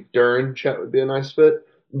Duran. I think Duran Chet would be a nice fit,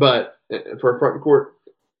 but for a front court,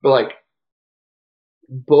 but like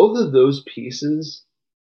both of those pieces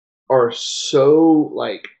are so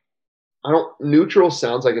like I don't neutral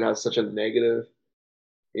sounds like it has such a negative,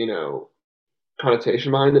 you know,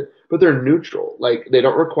 connotation behind it, but they're neutral. Like they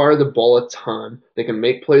don't require the ball a ton. They can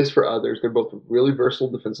make plays for others. They're both really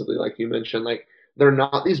versatile defensively, like you mentioned. Like they're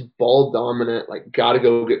not these ball dominant, like gotta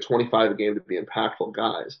go get 25 a game to be impactful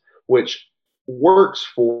guys, which works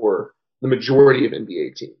for the majority of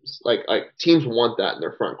NBA teams. Like teams want that in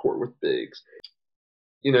their front court with bigs.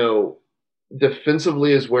 You know,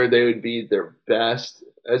 defensively is where they would be their best,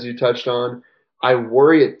 as you touched on. I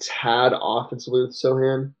worry a tad offensively with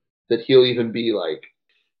Sohan that he'll even be like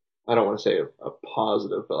I don't want to say a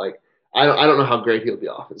positive, but like I don't know how great he'll be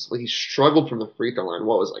offensively. He struggled from the free throw line.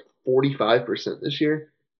 What was it, like 45% this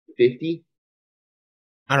year, 50.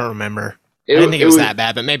 I don't remember. It I didn't think it it was was that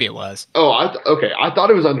bad, but maybe it was. oh okay. I thought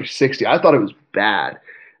it was under 60. I thought it was bad.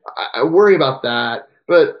 I worry about that.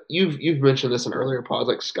 But you've mentioned this in earlier pods.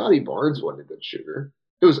 Like Scotty Barnes wasn't a good shooter.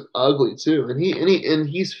 It was ugly too, and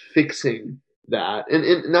he's fixing that,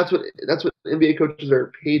 and that's what NBA coaches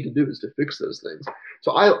are paid to do, is to fix those things.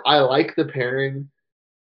 So I like the pairing.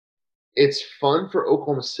 It's fun for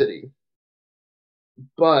Oklahoma City,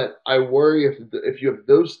 but I worry if you have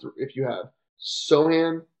if you have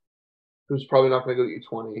Sohan, who's probably not going to go get you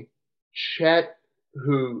 20, Chet,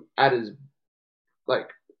 who at his like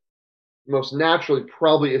most naturally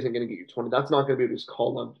probably isn't going to get you 20. That's not going to be what he's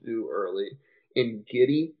called on to do early. And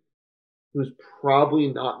Giddy, who's probably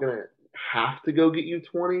not going to have to go get you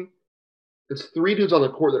 20. It's three dudes on the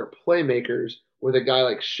court that are playmakers with a guy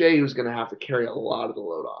like Shea who's going to have to carry a lot of the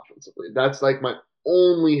load offensively. That's like my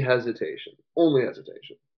only hesitation. Only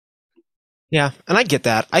hesitation. Yeah, and I get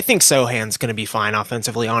that. I think Sohan's going to be fine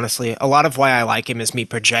offensively, honestly. A lot of why I like him is me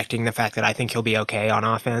projecting the fact that I think he'll be okay on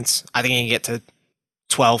offense. I think he can get to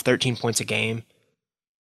 12, 13 points a game,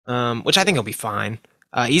 which I think he'll be fine.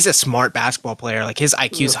 He's a smart basketball player. Like, his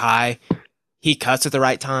IQ's high. He cuts at the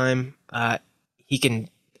right time. He can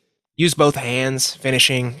use both hands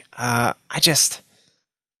finishing. I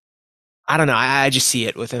don't know. I just see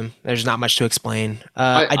it with him. There's not much to explain.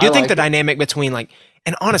 I do think the dynamic between, like,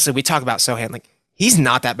 and honestly, we talk about Sohan, like, he's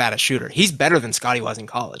not that bad a shooter. He's better than Scotty was in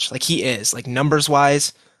college. Like, he is, like, numbers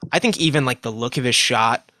wise. I think even like the look of his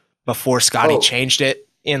shot before Scotty changed it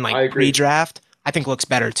in like pre-draft, I think looks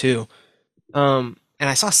better too. And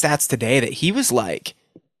I saw stats today that he was like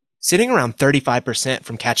sitting around 35%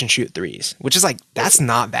 from catch and shoot threes, which is like, that's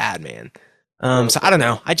not bad, man. So I don't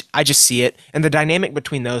know. I just see it. And the dynamic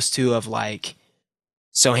between those two of like,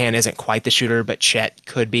 Sohan isn't quite the shooter, but Chet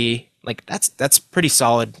could be, like, that's pretty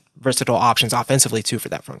solid, versatile options offensively too for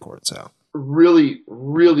that front court. So really,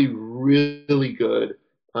 really, really good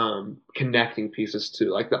connecting pieces too.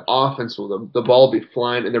 Like the offense will the ball be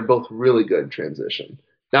flying, and they're both really good in transition.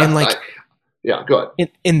 And like, yeah, go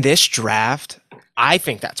ahead. In this draft, I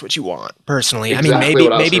think that's what you want personally. Exactly. I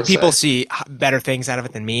mean, maybe people see better things out of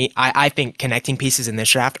it than me. I think connecting pieces in this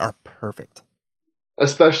draft are perfect.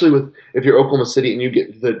 Especially if you're Oklahoma City and you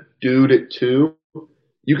get the dude at 2,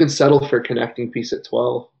 you can settle for a connecting piece at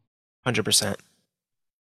 12. 100%.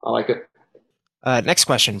 I like it. Next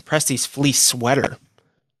question. Presti's fleece sweater.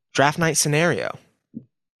 Draft night scenario.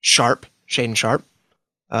 Sharp, Shaedon Sharpe,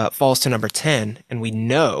 falls to number 10, and we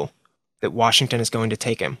know that Washington is going to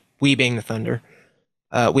take him. We being the Thunder.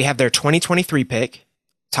 We have their 2023 pick,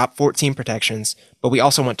 top 14 protections, but we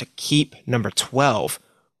also want to keep number 12.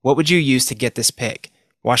 What would you use to get this pick?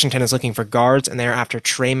 Washington is looking for guards, and they're after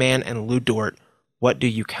Tre Mann and Lu Dort. What do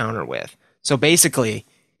you counter with? So basically,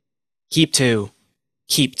 keep 2,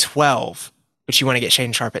 keep 12, but you want to get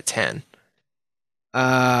Shaedon Sharpe at 10.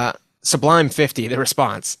 Sublime 50, the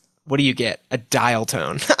response. What do you get? A dial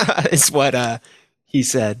tone is what he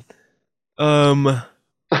said. I'm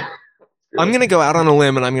going to go out on a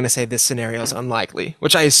limb, and I'm going to say this scenario is unlikely,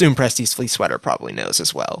 which I assume Presti's fleece sweater probably knows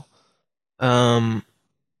as well. I'm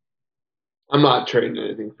not trading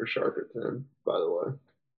anything for Sharpe at 10, by the way.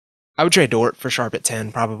 I would trade Dort for Sharpe at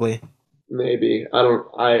 10, probably. Maybe. Dort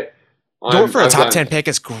for a top 10 pick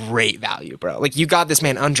is great value, bro. Like, you got this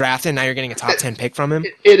man undrafted, and now you're getting a top 10 pick from him.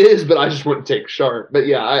 It is, but I just wouldn't take Sharpe. But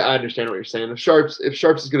yeah, I understand what you're saying. If Sharpe's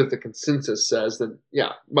as good as the consensus says, then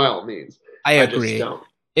yeah, by all means. I agree.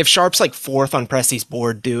 If Sharpe's like 4th on Presti's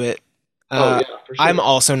board, do it. Yeah, for sure. I'm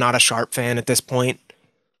also not a Sharpe fan at this point.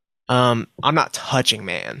 I'm not touching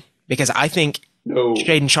Mann because I think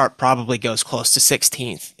Shaedon Sharpe probably goes close to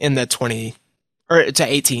 16th in the 20 or to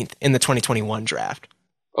 18th in the 2021 draft.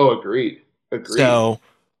 Oh, agreed. So,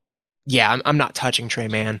 yeah, I'm not touching Tre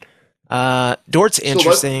Mann. Dort's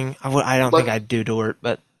interesting. I don't think I'd do Dort,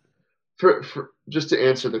 but for just to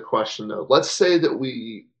answer the question though, let's say that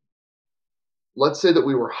we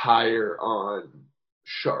were higher on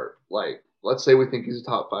Sharpe. Like, let's say we think he's a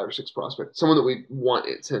top 5 or 6 prospect, someone that we want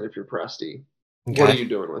at 10. If you're Presti, okay. What are you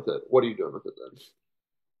doing with it?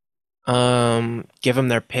 Then? Give them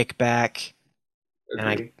their pick back,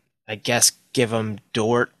 and I guess give them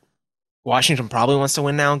Dort. Washington probably wants to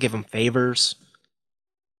win now. Give them Favors.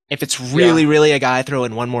 If it's really a guy, throw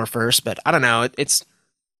in one more first. But I don't know.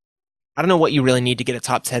 I don't know what you really need to get a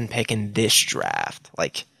top 10 pick in this draft.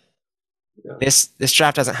 Like, this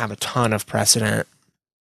draft doesn't have a ton of precedent.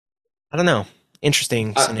 I don't know.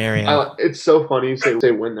 Interesting scenario. It's so funny you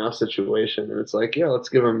say win now situation, and it's like, yeah, let's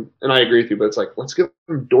give them. And I agree with you, but it's like, let's give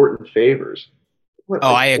them Dort and Favors.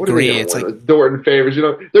 I agree. It's like Dort and Favors. You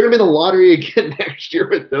know, they're gonna be in the lottery again next year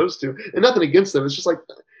with those two, and nothing against them. It's just like,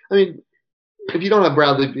 I mean, if you don't have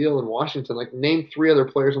Bradley Beal in Washington, like, name 3 other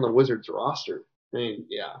players on the Wizards roster. I mean,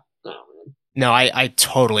 yeah, no, man. No, I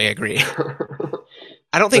totally agree.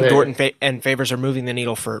 I don't think Dort and Favors are moving the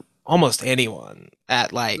needle for almost anyone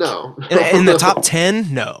at like in the top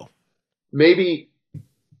 10. No, maybe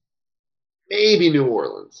New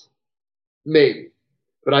Orleans, maybe,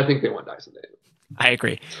 but I think they want Dyson Daniels. I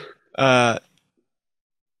agree.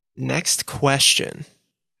 Next question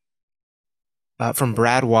from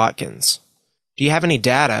Brad Watkins. Do you have any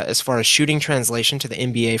data as far as shooting translation to the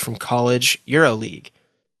NBA from college EuroLeague?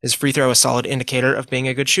 Is free throw a solid indicator of being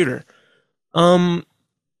a good shooter? I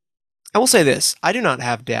will say this. I do not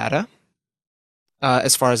have data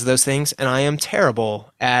as far as those things, and I am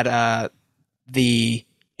terrible at the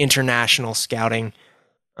international scouting.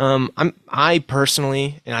 I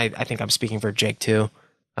personally, and I think I'm speaking for Jake too,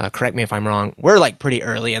 correct me if I'm wrong, we're like pretty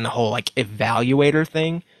early in the whole like evaluator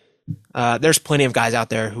thing. There's plenty of guys out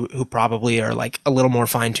there who probably are like a little more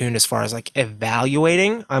fine tuned as far as like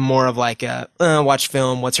evaluating. I'm more of like watch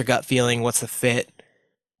film, what's your gut feeling, what's the fit.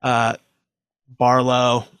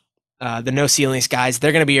 Barlow, the No Ceilings guys,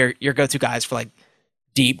 they're gonna be your go to guys for like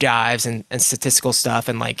deep dives and statistical stuff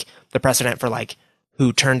and like the precedent for like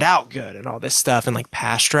who turned out good and all this stuff and like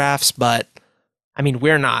past drafts. But I mean,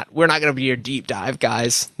 we're not gonna be your deep dive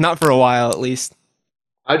guys, not for a while at least.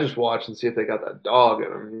 I just watch and see if they got that dog in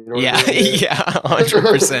them. You know what Yeah, I mean? yeah,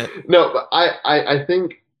 100%. No, but I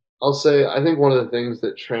think I'll say I think one of the things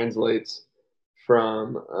that translates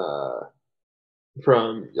from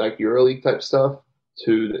like EuroLeague type stuff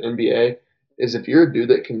to the NBA is if you're a dude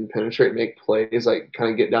that can penetrate, make plays, like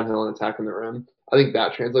kind of get downhill and attack in the rim. I think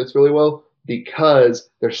that translates really well because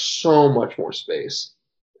there's so much more space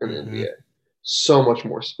in the Mm-hmm. NBA, so much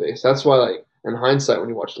more space. That's why, like in hindsight, when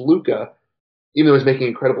you watch Luka, even though he's making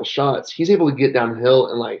incredible shots, he's able to get downhill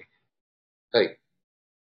and like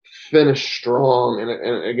finish strong and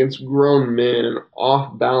against grown men and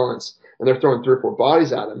off balance, and they're throwing 3 or 4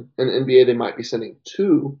 bodies at him. In the NBA, they might be sending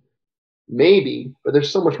 2, maybe, but there's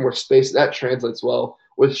so much more space that translates well.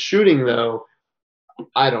 With shooting, though,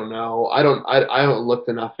 I don't know. I don't looked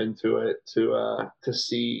enough into it to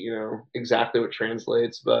see exactly what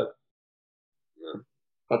translates, but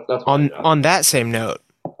that's On that same note,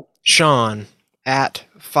 Sean at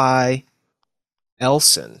Phi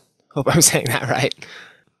Elson. Hope I'm saying that right.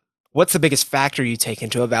 What's the biggest factor you take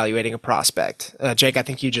into evaluating a prospect? Jake, I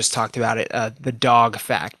think you just talked about it, the dog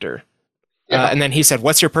factor. Yeah. And then he said,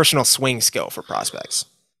 what's your personal swing skill for prospects?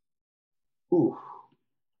 Ooh.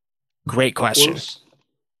 Great question.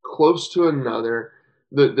 Close to another.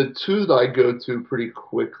 The 2 that I go to pretty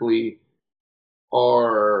quickly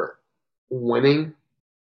are winning.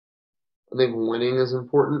 I think winning is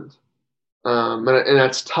important. And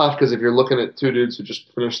that's tough because if you're looking at 2 dudes who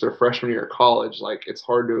just finished their freshman year of college, like it's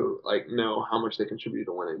hard to like know how much they contribute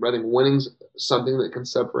to winning. But I think winning's something that can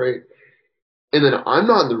separate. And then I'm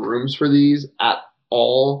not in the rooms for these at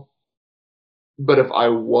all. But if I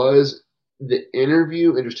was, the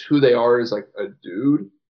interview and just who they are as like a dude,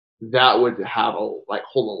 that would have hold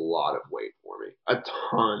a lot of weight for me. A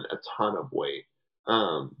ton of weight.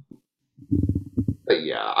 But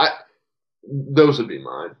yeah, those would be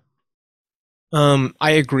mine.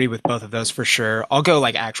 I agree with both of those for sure. I'll go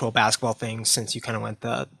like actual basketball things since you kind of went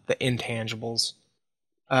the intangibles.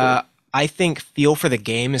 Sure. I think feel for the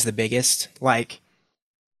game is the biggest. Like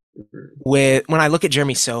Mhm. when I look at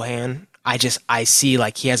Jeremy Sohan, I see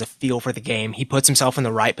like he has a feel for the game. He puts himself in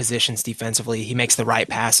the right positions defensively. He makes the right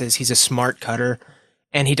passes. He's a smart cutter,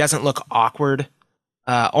 and he doesn't look awkward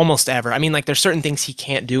almost ever. I mean, like there's certain things he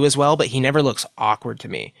can't do as well, but he never looks awkward to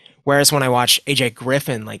me. Whereas when I watch AJ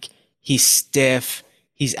Griffin, like he's stiff,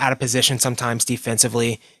 he's out of position sometimes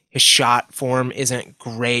defensively. His shot form isn't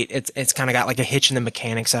great. It's kind of got like a hitch in the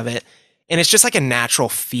mechanics of it. And it's just like a natural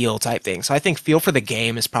feel type thing. So I think feel for the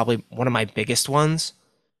game is probably one of my biggest ones,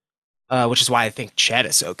 which is why I think Chet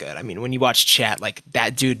is so good. I mean, when you watch Chet, like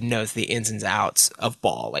that dude knows the ins and outs of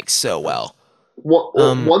ball like so well.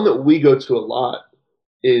 One that we go to a lot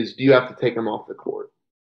is, do you have to take him off the court?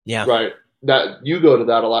 Yeah. Right. That you go to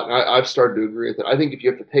that a lot. And I've started to agree with it. I think if you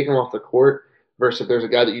have to take him off the court versus if there's a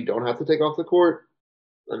guy that you don't have to take off the court,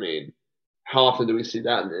 I mean, how often do we see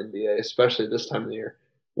that in the NBA, especially this time of the year?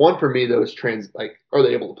 One for me though is are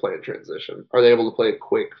they able to play in transition? Are they able to play a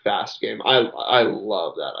quick, fast game? I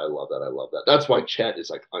love that. I love that. I love that. That's why Chet is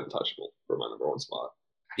like untouchable for my number 1 spot.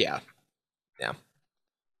 Yeah.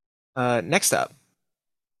 Yeah. Next up,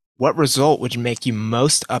 what result would make you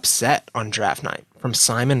most upset on draft night? From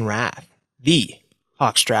Simon Rath, the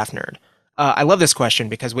Hawks draft nerd. I love this question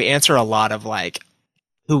because we answer a lot of like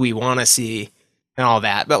who we want to see and all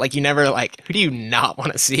that, but like you never like who do you not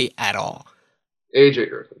want to see at all? AJ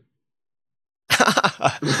Griffin.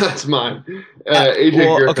 That's mine. AJ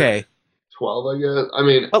well, Griffin. Okay. 12, I guess. I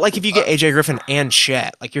mean, but like if you get AJ Griffin and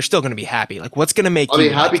Chet, like you're still gonna be happy. Like what's gonna make you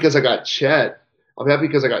happy because I got Chet. I'm happy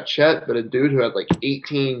because I got Chet, but a dude who had like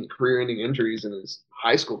 18 career-ending injuries in his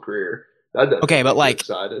high school career, that doesn't Okay, make but me too like,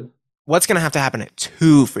 excited. what's gonna have to happen at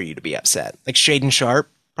 2 for you to be upset? Like Shaden Sharp,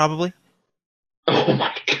 probably. Oh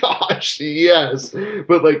my gosh, yes.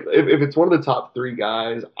 But like, if it's one of the top three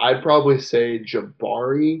guys, I'd probably say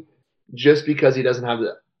Jabari, just because he doesn't have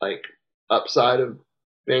the like upside of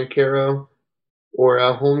Bankero or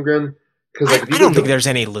Holmgren. Because like, if I you go, don't think there's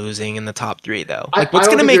any losing in the top 3 though. Like, I what's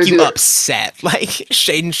don't gonna think there make is you either. upset? Like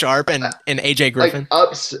Shaden Sharp and AJ Like Griffin.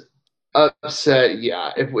 upset,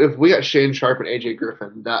 yeah. If we got Shane Sharp and AJ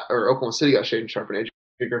Griffin, that or Oklahoma City got Shane Sharp and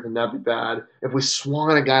AJ Griffin, that'd be bad. If we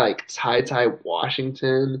swung on a guy like Ty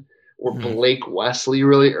Washington or Hmm. Blake Wesley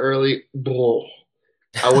really early,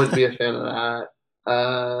 I wouldn't be a fan of that.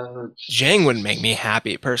 Zhang wouldn't make me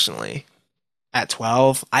happy personally. At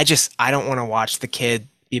 12, I don't want to watch the kid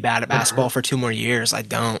be bad at basketball for 2 more years. I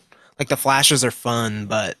don't. Like the flashes are fun,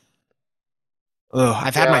 but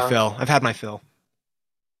I've had my yeah. fill. I've had my fill.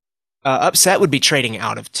 Upset would be trading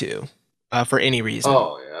out of 2 for any reason.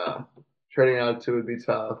 Oh yeah. Trading out of two would be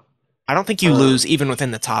tough. I don't think you lose Um, even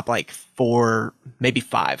within the top like 4, maybe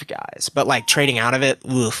 5 guys, but like trading out of it,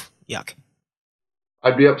 oof, yuck.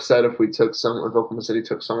 I'd be upset if we took someone if Oklahoma City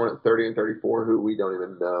took someone at 30 and 34 who we don't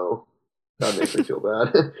even know. That'd make me feel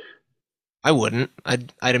bad. I wouldn't.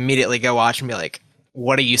 I'd immediately go watch and be like,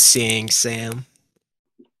 "What are you seeing, Sam?"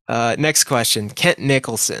 Next question, Kent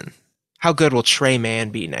Nicholson. How good will Trey Mann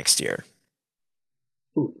be next year?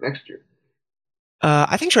 Ooh, next year.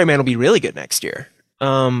 I think Trey Mann will be really good next year.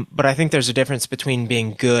 But I think there's a difference between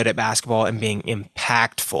being good at basketball and being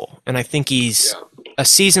impactful. And I think he's Yeah. a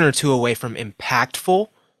season or 2 away from impactful,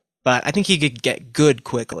 but I think he could get good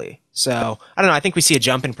quickly. So I don't know. I think we see a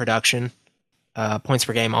jump in production, points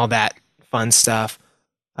per game, all that fun stuff.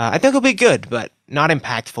 I think he'll be good, but not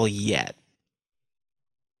impactful yet.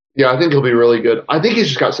 Yeah, I think he'll be really good. I think he's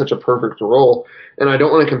just got such a perfect role, and I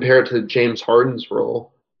don't want to compare it to James Harden's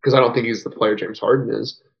role because I don't think he's the player James Harden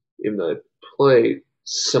is, even though they play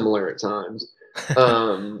similar at times.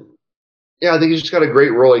 Um, yeah, I think he's just got a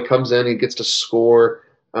great role. He comes in, he gets to score,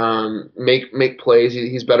 make plays.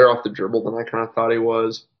 He's better off the dribble than I kind of thought he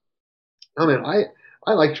was. I mean,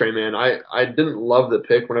 I like Trey Man. I didn't love the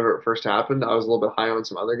pick whenever it first happened. I was a little bit high on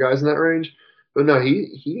some other guys in that range, but no,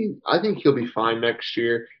 he I think he'll be fine next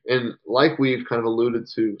year. And like we've kind of alluded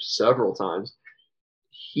to several times,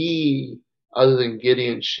 he other than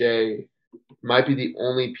Gideon Shea might be the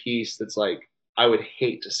only piece that's like I would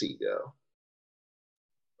hate to see go.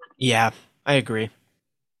 Yeah, I agree.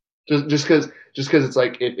 Just because it's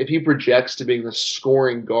like if he projects to being the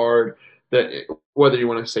scoring guard that whether you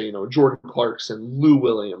want to say Jordan Clarkson, Lou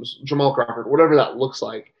Williams, Jamal Crawford, whatever that looks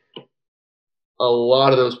like, a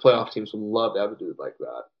lot of those playoff teams would love to have a dude like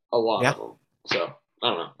that. A lot Yeah. of them. So I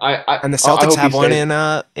don't know. I And the I Celtics hope he have one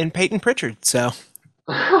stays. in Peyton Pritchard. So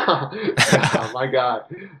Yeah, my guy.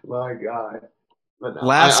 But no,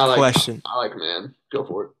 last question. I like man. Go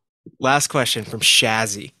for it. Last question from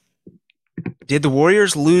Shazzy. Did the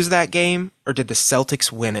Warriors lose that game or did the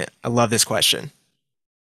Celtics win it? I love this question.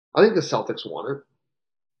 I think the Celtics won it,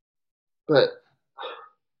 but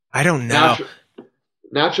I don't know.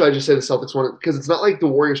 naturally, I just say the Celtics won it because it's not like the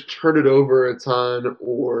Warriors turned it over a ton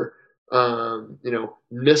or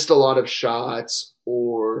missed a lot of shots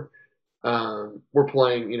or were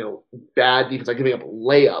playing bad defense, like giving up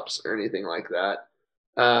layups or anything like that.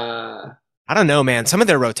 I don't know, man. Some of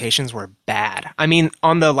their rotations were bad. I mean,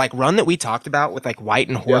 on the like run that we talked about with like White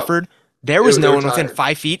and Yeah, Horford, there was they no were one within tired.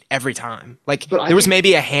 5 feet every time. Like But I there was think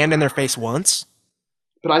maybe a hand in their face once.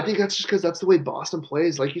 But I think that's just because that's the way Boston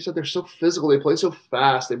plays. Like you said, they're so physical. They play so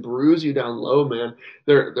fast. They bruise you down low, man.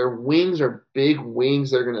 Their wings are big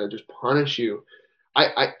wings. They're gonna just punish you.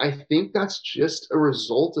 I think that's just a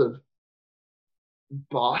result of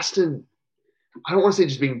Boston. I don't want to say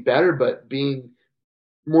just being better, but being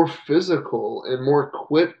more physical and more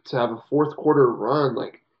equipped to have a fourth quarter run.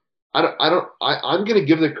 Like I'm gonna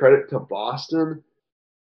give the credit to Boston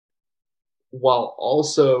while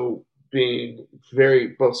also being very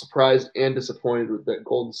both surprised and disappointed with that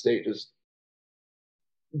Golden State just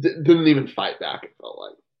didn't even fight back. It felt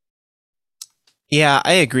like. Yeah,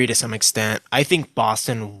 I agree to some extent. I think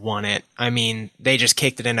Boston won it. I mean, they just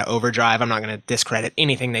kicked it into overdrive. I'm not going to discredit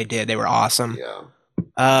anything they did. They were awesome. Yeah,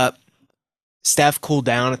 Uh, Steph cooled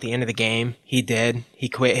down at the end of the game. He did. He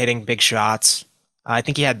quit hitting big shots. I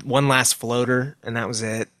think he had one last floater, and that was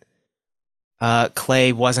it.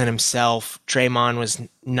 Clay wasn't himself. Draymond was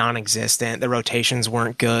non-existent. The rotations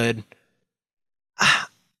weren't good.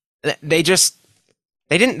 They just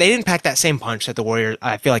they didn't pack that same punch that the Warriors.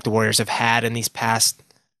 I feel like the Warriors have had in these past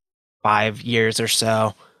 5 years or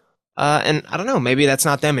so. And I don't know, maybe that's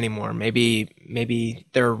not them anymore. Maybe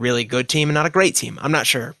they're a really good team and not a great team. I'm not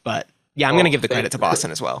sure, but yeah, I'm going to give the credit to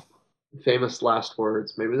Boston as well. Famous last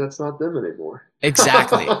words. Maybe that's not them anymore.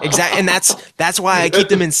 Exactly. And that's why I keep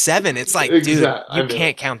them in 7. It's like, dude, you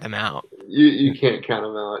can't count them out. You can't count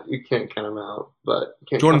them out. You can't count them out. But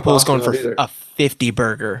Jordan Poole's going for a 50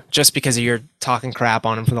 burger just because of your talking crap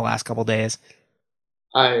on him for the last couple days.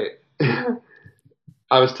 I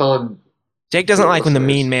was telling Jake doesn't like when the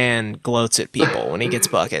mean man gloats at people when he gets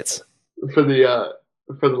buckets. For the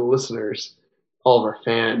listeners, all of our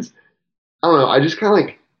fans, I don't know. I just kind of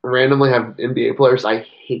like randomly have NBA players I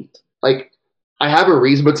hate. Like, I have a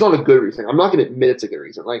reason, but it's not a good reason. I'm not going to admit it's a good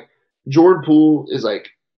reason. Like, Jordan Poole is like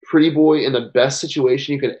pretty boy in the best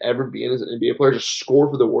situation you could ever be in as an NBA player. Just score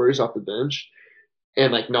for the Warriors off the bench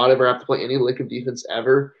and like not ever have to play any lick of defense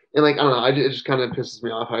ever. And like, I don't know, it just kind of pisses me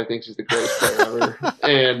off how I think he's the greatest player ever.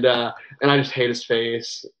 And I just hate his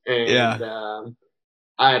face. And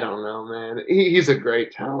I don't know, man. He's a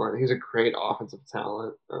great talent. He's a great offensive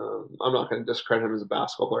talent. I'm not going to discredit him as a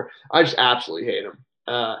basketball player. I just absolutely hate him.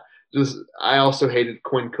 I also hated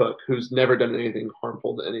Quinn Cook, who's never done anything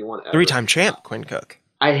harmful to anyone ever. 3-time champ Quinn Cook.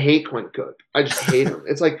 I hate Quinn Cook. I just hate him.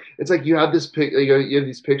 It's like you have this you have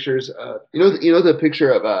these pictures. You know the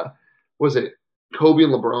picture of was it Kobe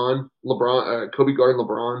and LeBron, Kobe guarding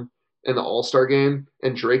LeBron in the All-Star game,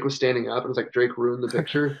 and Drake was standing up, and it was like Drake ruined the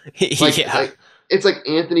picture. Like, it's like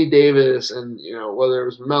Anthony Davis and, whether it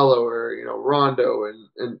was Melo or, Rondo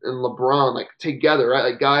and LeBron, like together, right?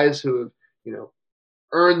 Like guys who have,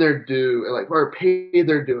 earned their due and like are paid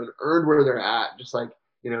their due and earned where they're at. Just like,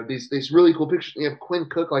 these really cool pictures. You have Quinn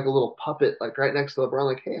Cook, like a little puppet, like right next to LeBron,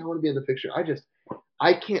 like, hey, I want to be in the picture.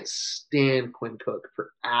 I can't stand Quinn Cook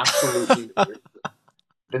for absolutely no reason.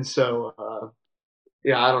 And so,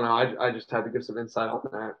 yeah, I don't know. I just had to give some insight on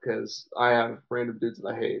that because I have random dudes that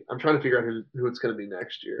I hate. I'm trying to figure out who it's going to be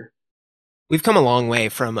next year. We've come a long way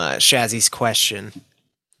from Shazzy's question.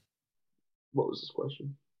 What was his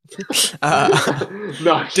question?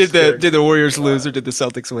 No, did the Warriors lose or did the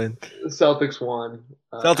Celtics win? The Celtics won.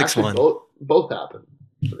 Celtics won. Both happened.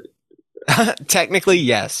 Technically,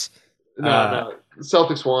 yes. No. The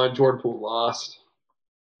Celtics won. Jordan Poole lost.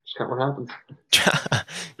 Just kind of what happened.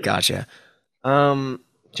 Gotcha.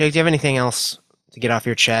 Jake, do you have anything else to get off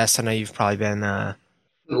your chest? I know you've probably been a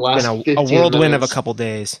whirlwind of a couple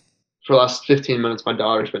days. For the last 15 minutes, my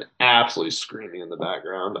daughter's been absolutely screaming in the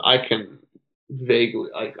background. I can vaguely,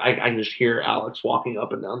 I can just hear Alex walking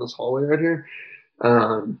up and down this hallway right here.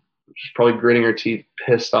 She's probably gritting her teeth,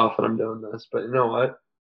 pissed off that I'm doing this. But you know what?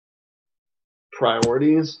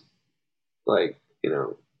 Priorities,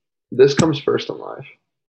 this comes first in life.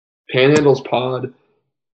 Panhandles pod.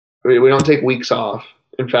 We don't take weeks off.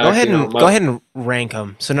 In fact, go ahead and rank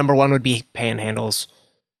them. So number 1 would be Panhandles.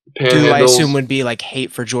 2, I assume, would be like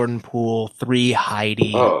hate for Jordan Poole. 3,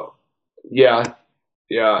 Heidi. Oh, yeah.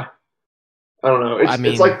 I don't know.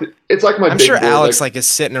 It's like my. I'm sure Alex is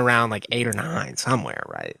sitting around like 8 or 9 somewhere,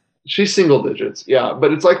 right? She's single digits, yeah.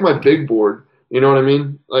 But it's like my big board. You know what I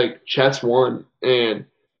mean? Like Chet's 1, and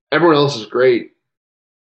everyone else is great,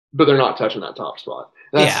 but they're not touching that top spot.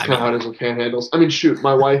 That's kind of how it is with Panhandles. I mean, shoot,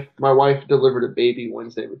 my wife delivered a baby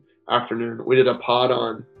Wednesday afternoon. We did a pod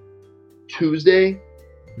on Tuesday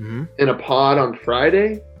and a pod on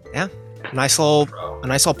Friday. Yeah, a nice little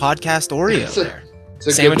podcast Oreo there.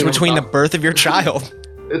 Sandwich between the birth of your child.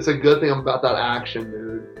 It's a good thing about that action,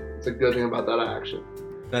 dude. It's a good thing about that action.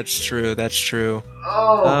 That's true.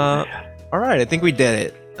 Oh, all right, I think we did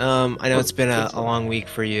it. I know it's been a long week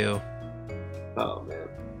for you. Oh, man.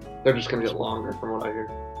 They're just going to get longer from what I hear.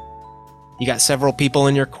 You got several people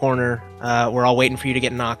in your corner. We're all waiting for you to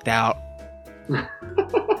get knocked out. We're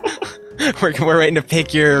waiting to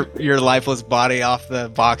pick your lifeless body off the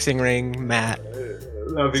boxing ring mat.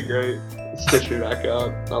 That'd be great. Stitch me back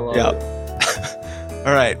up. I love it.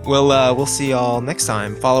 All right. We'll see y'all next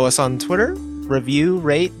time. Follow us on Twitter. Review,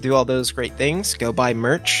 rate, do all those great things. Go buy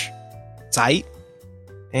merch. Tight.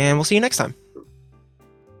 And we'll see you next time.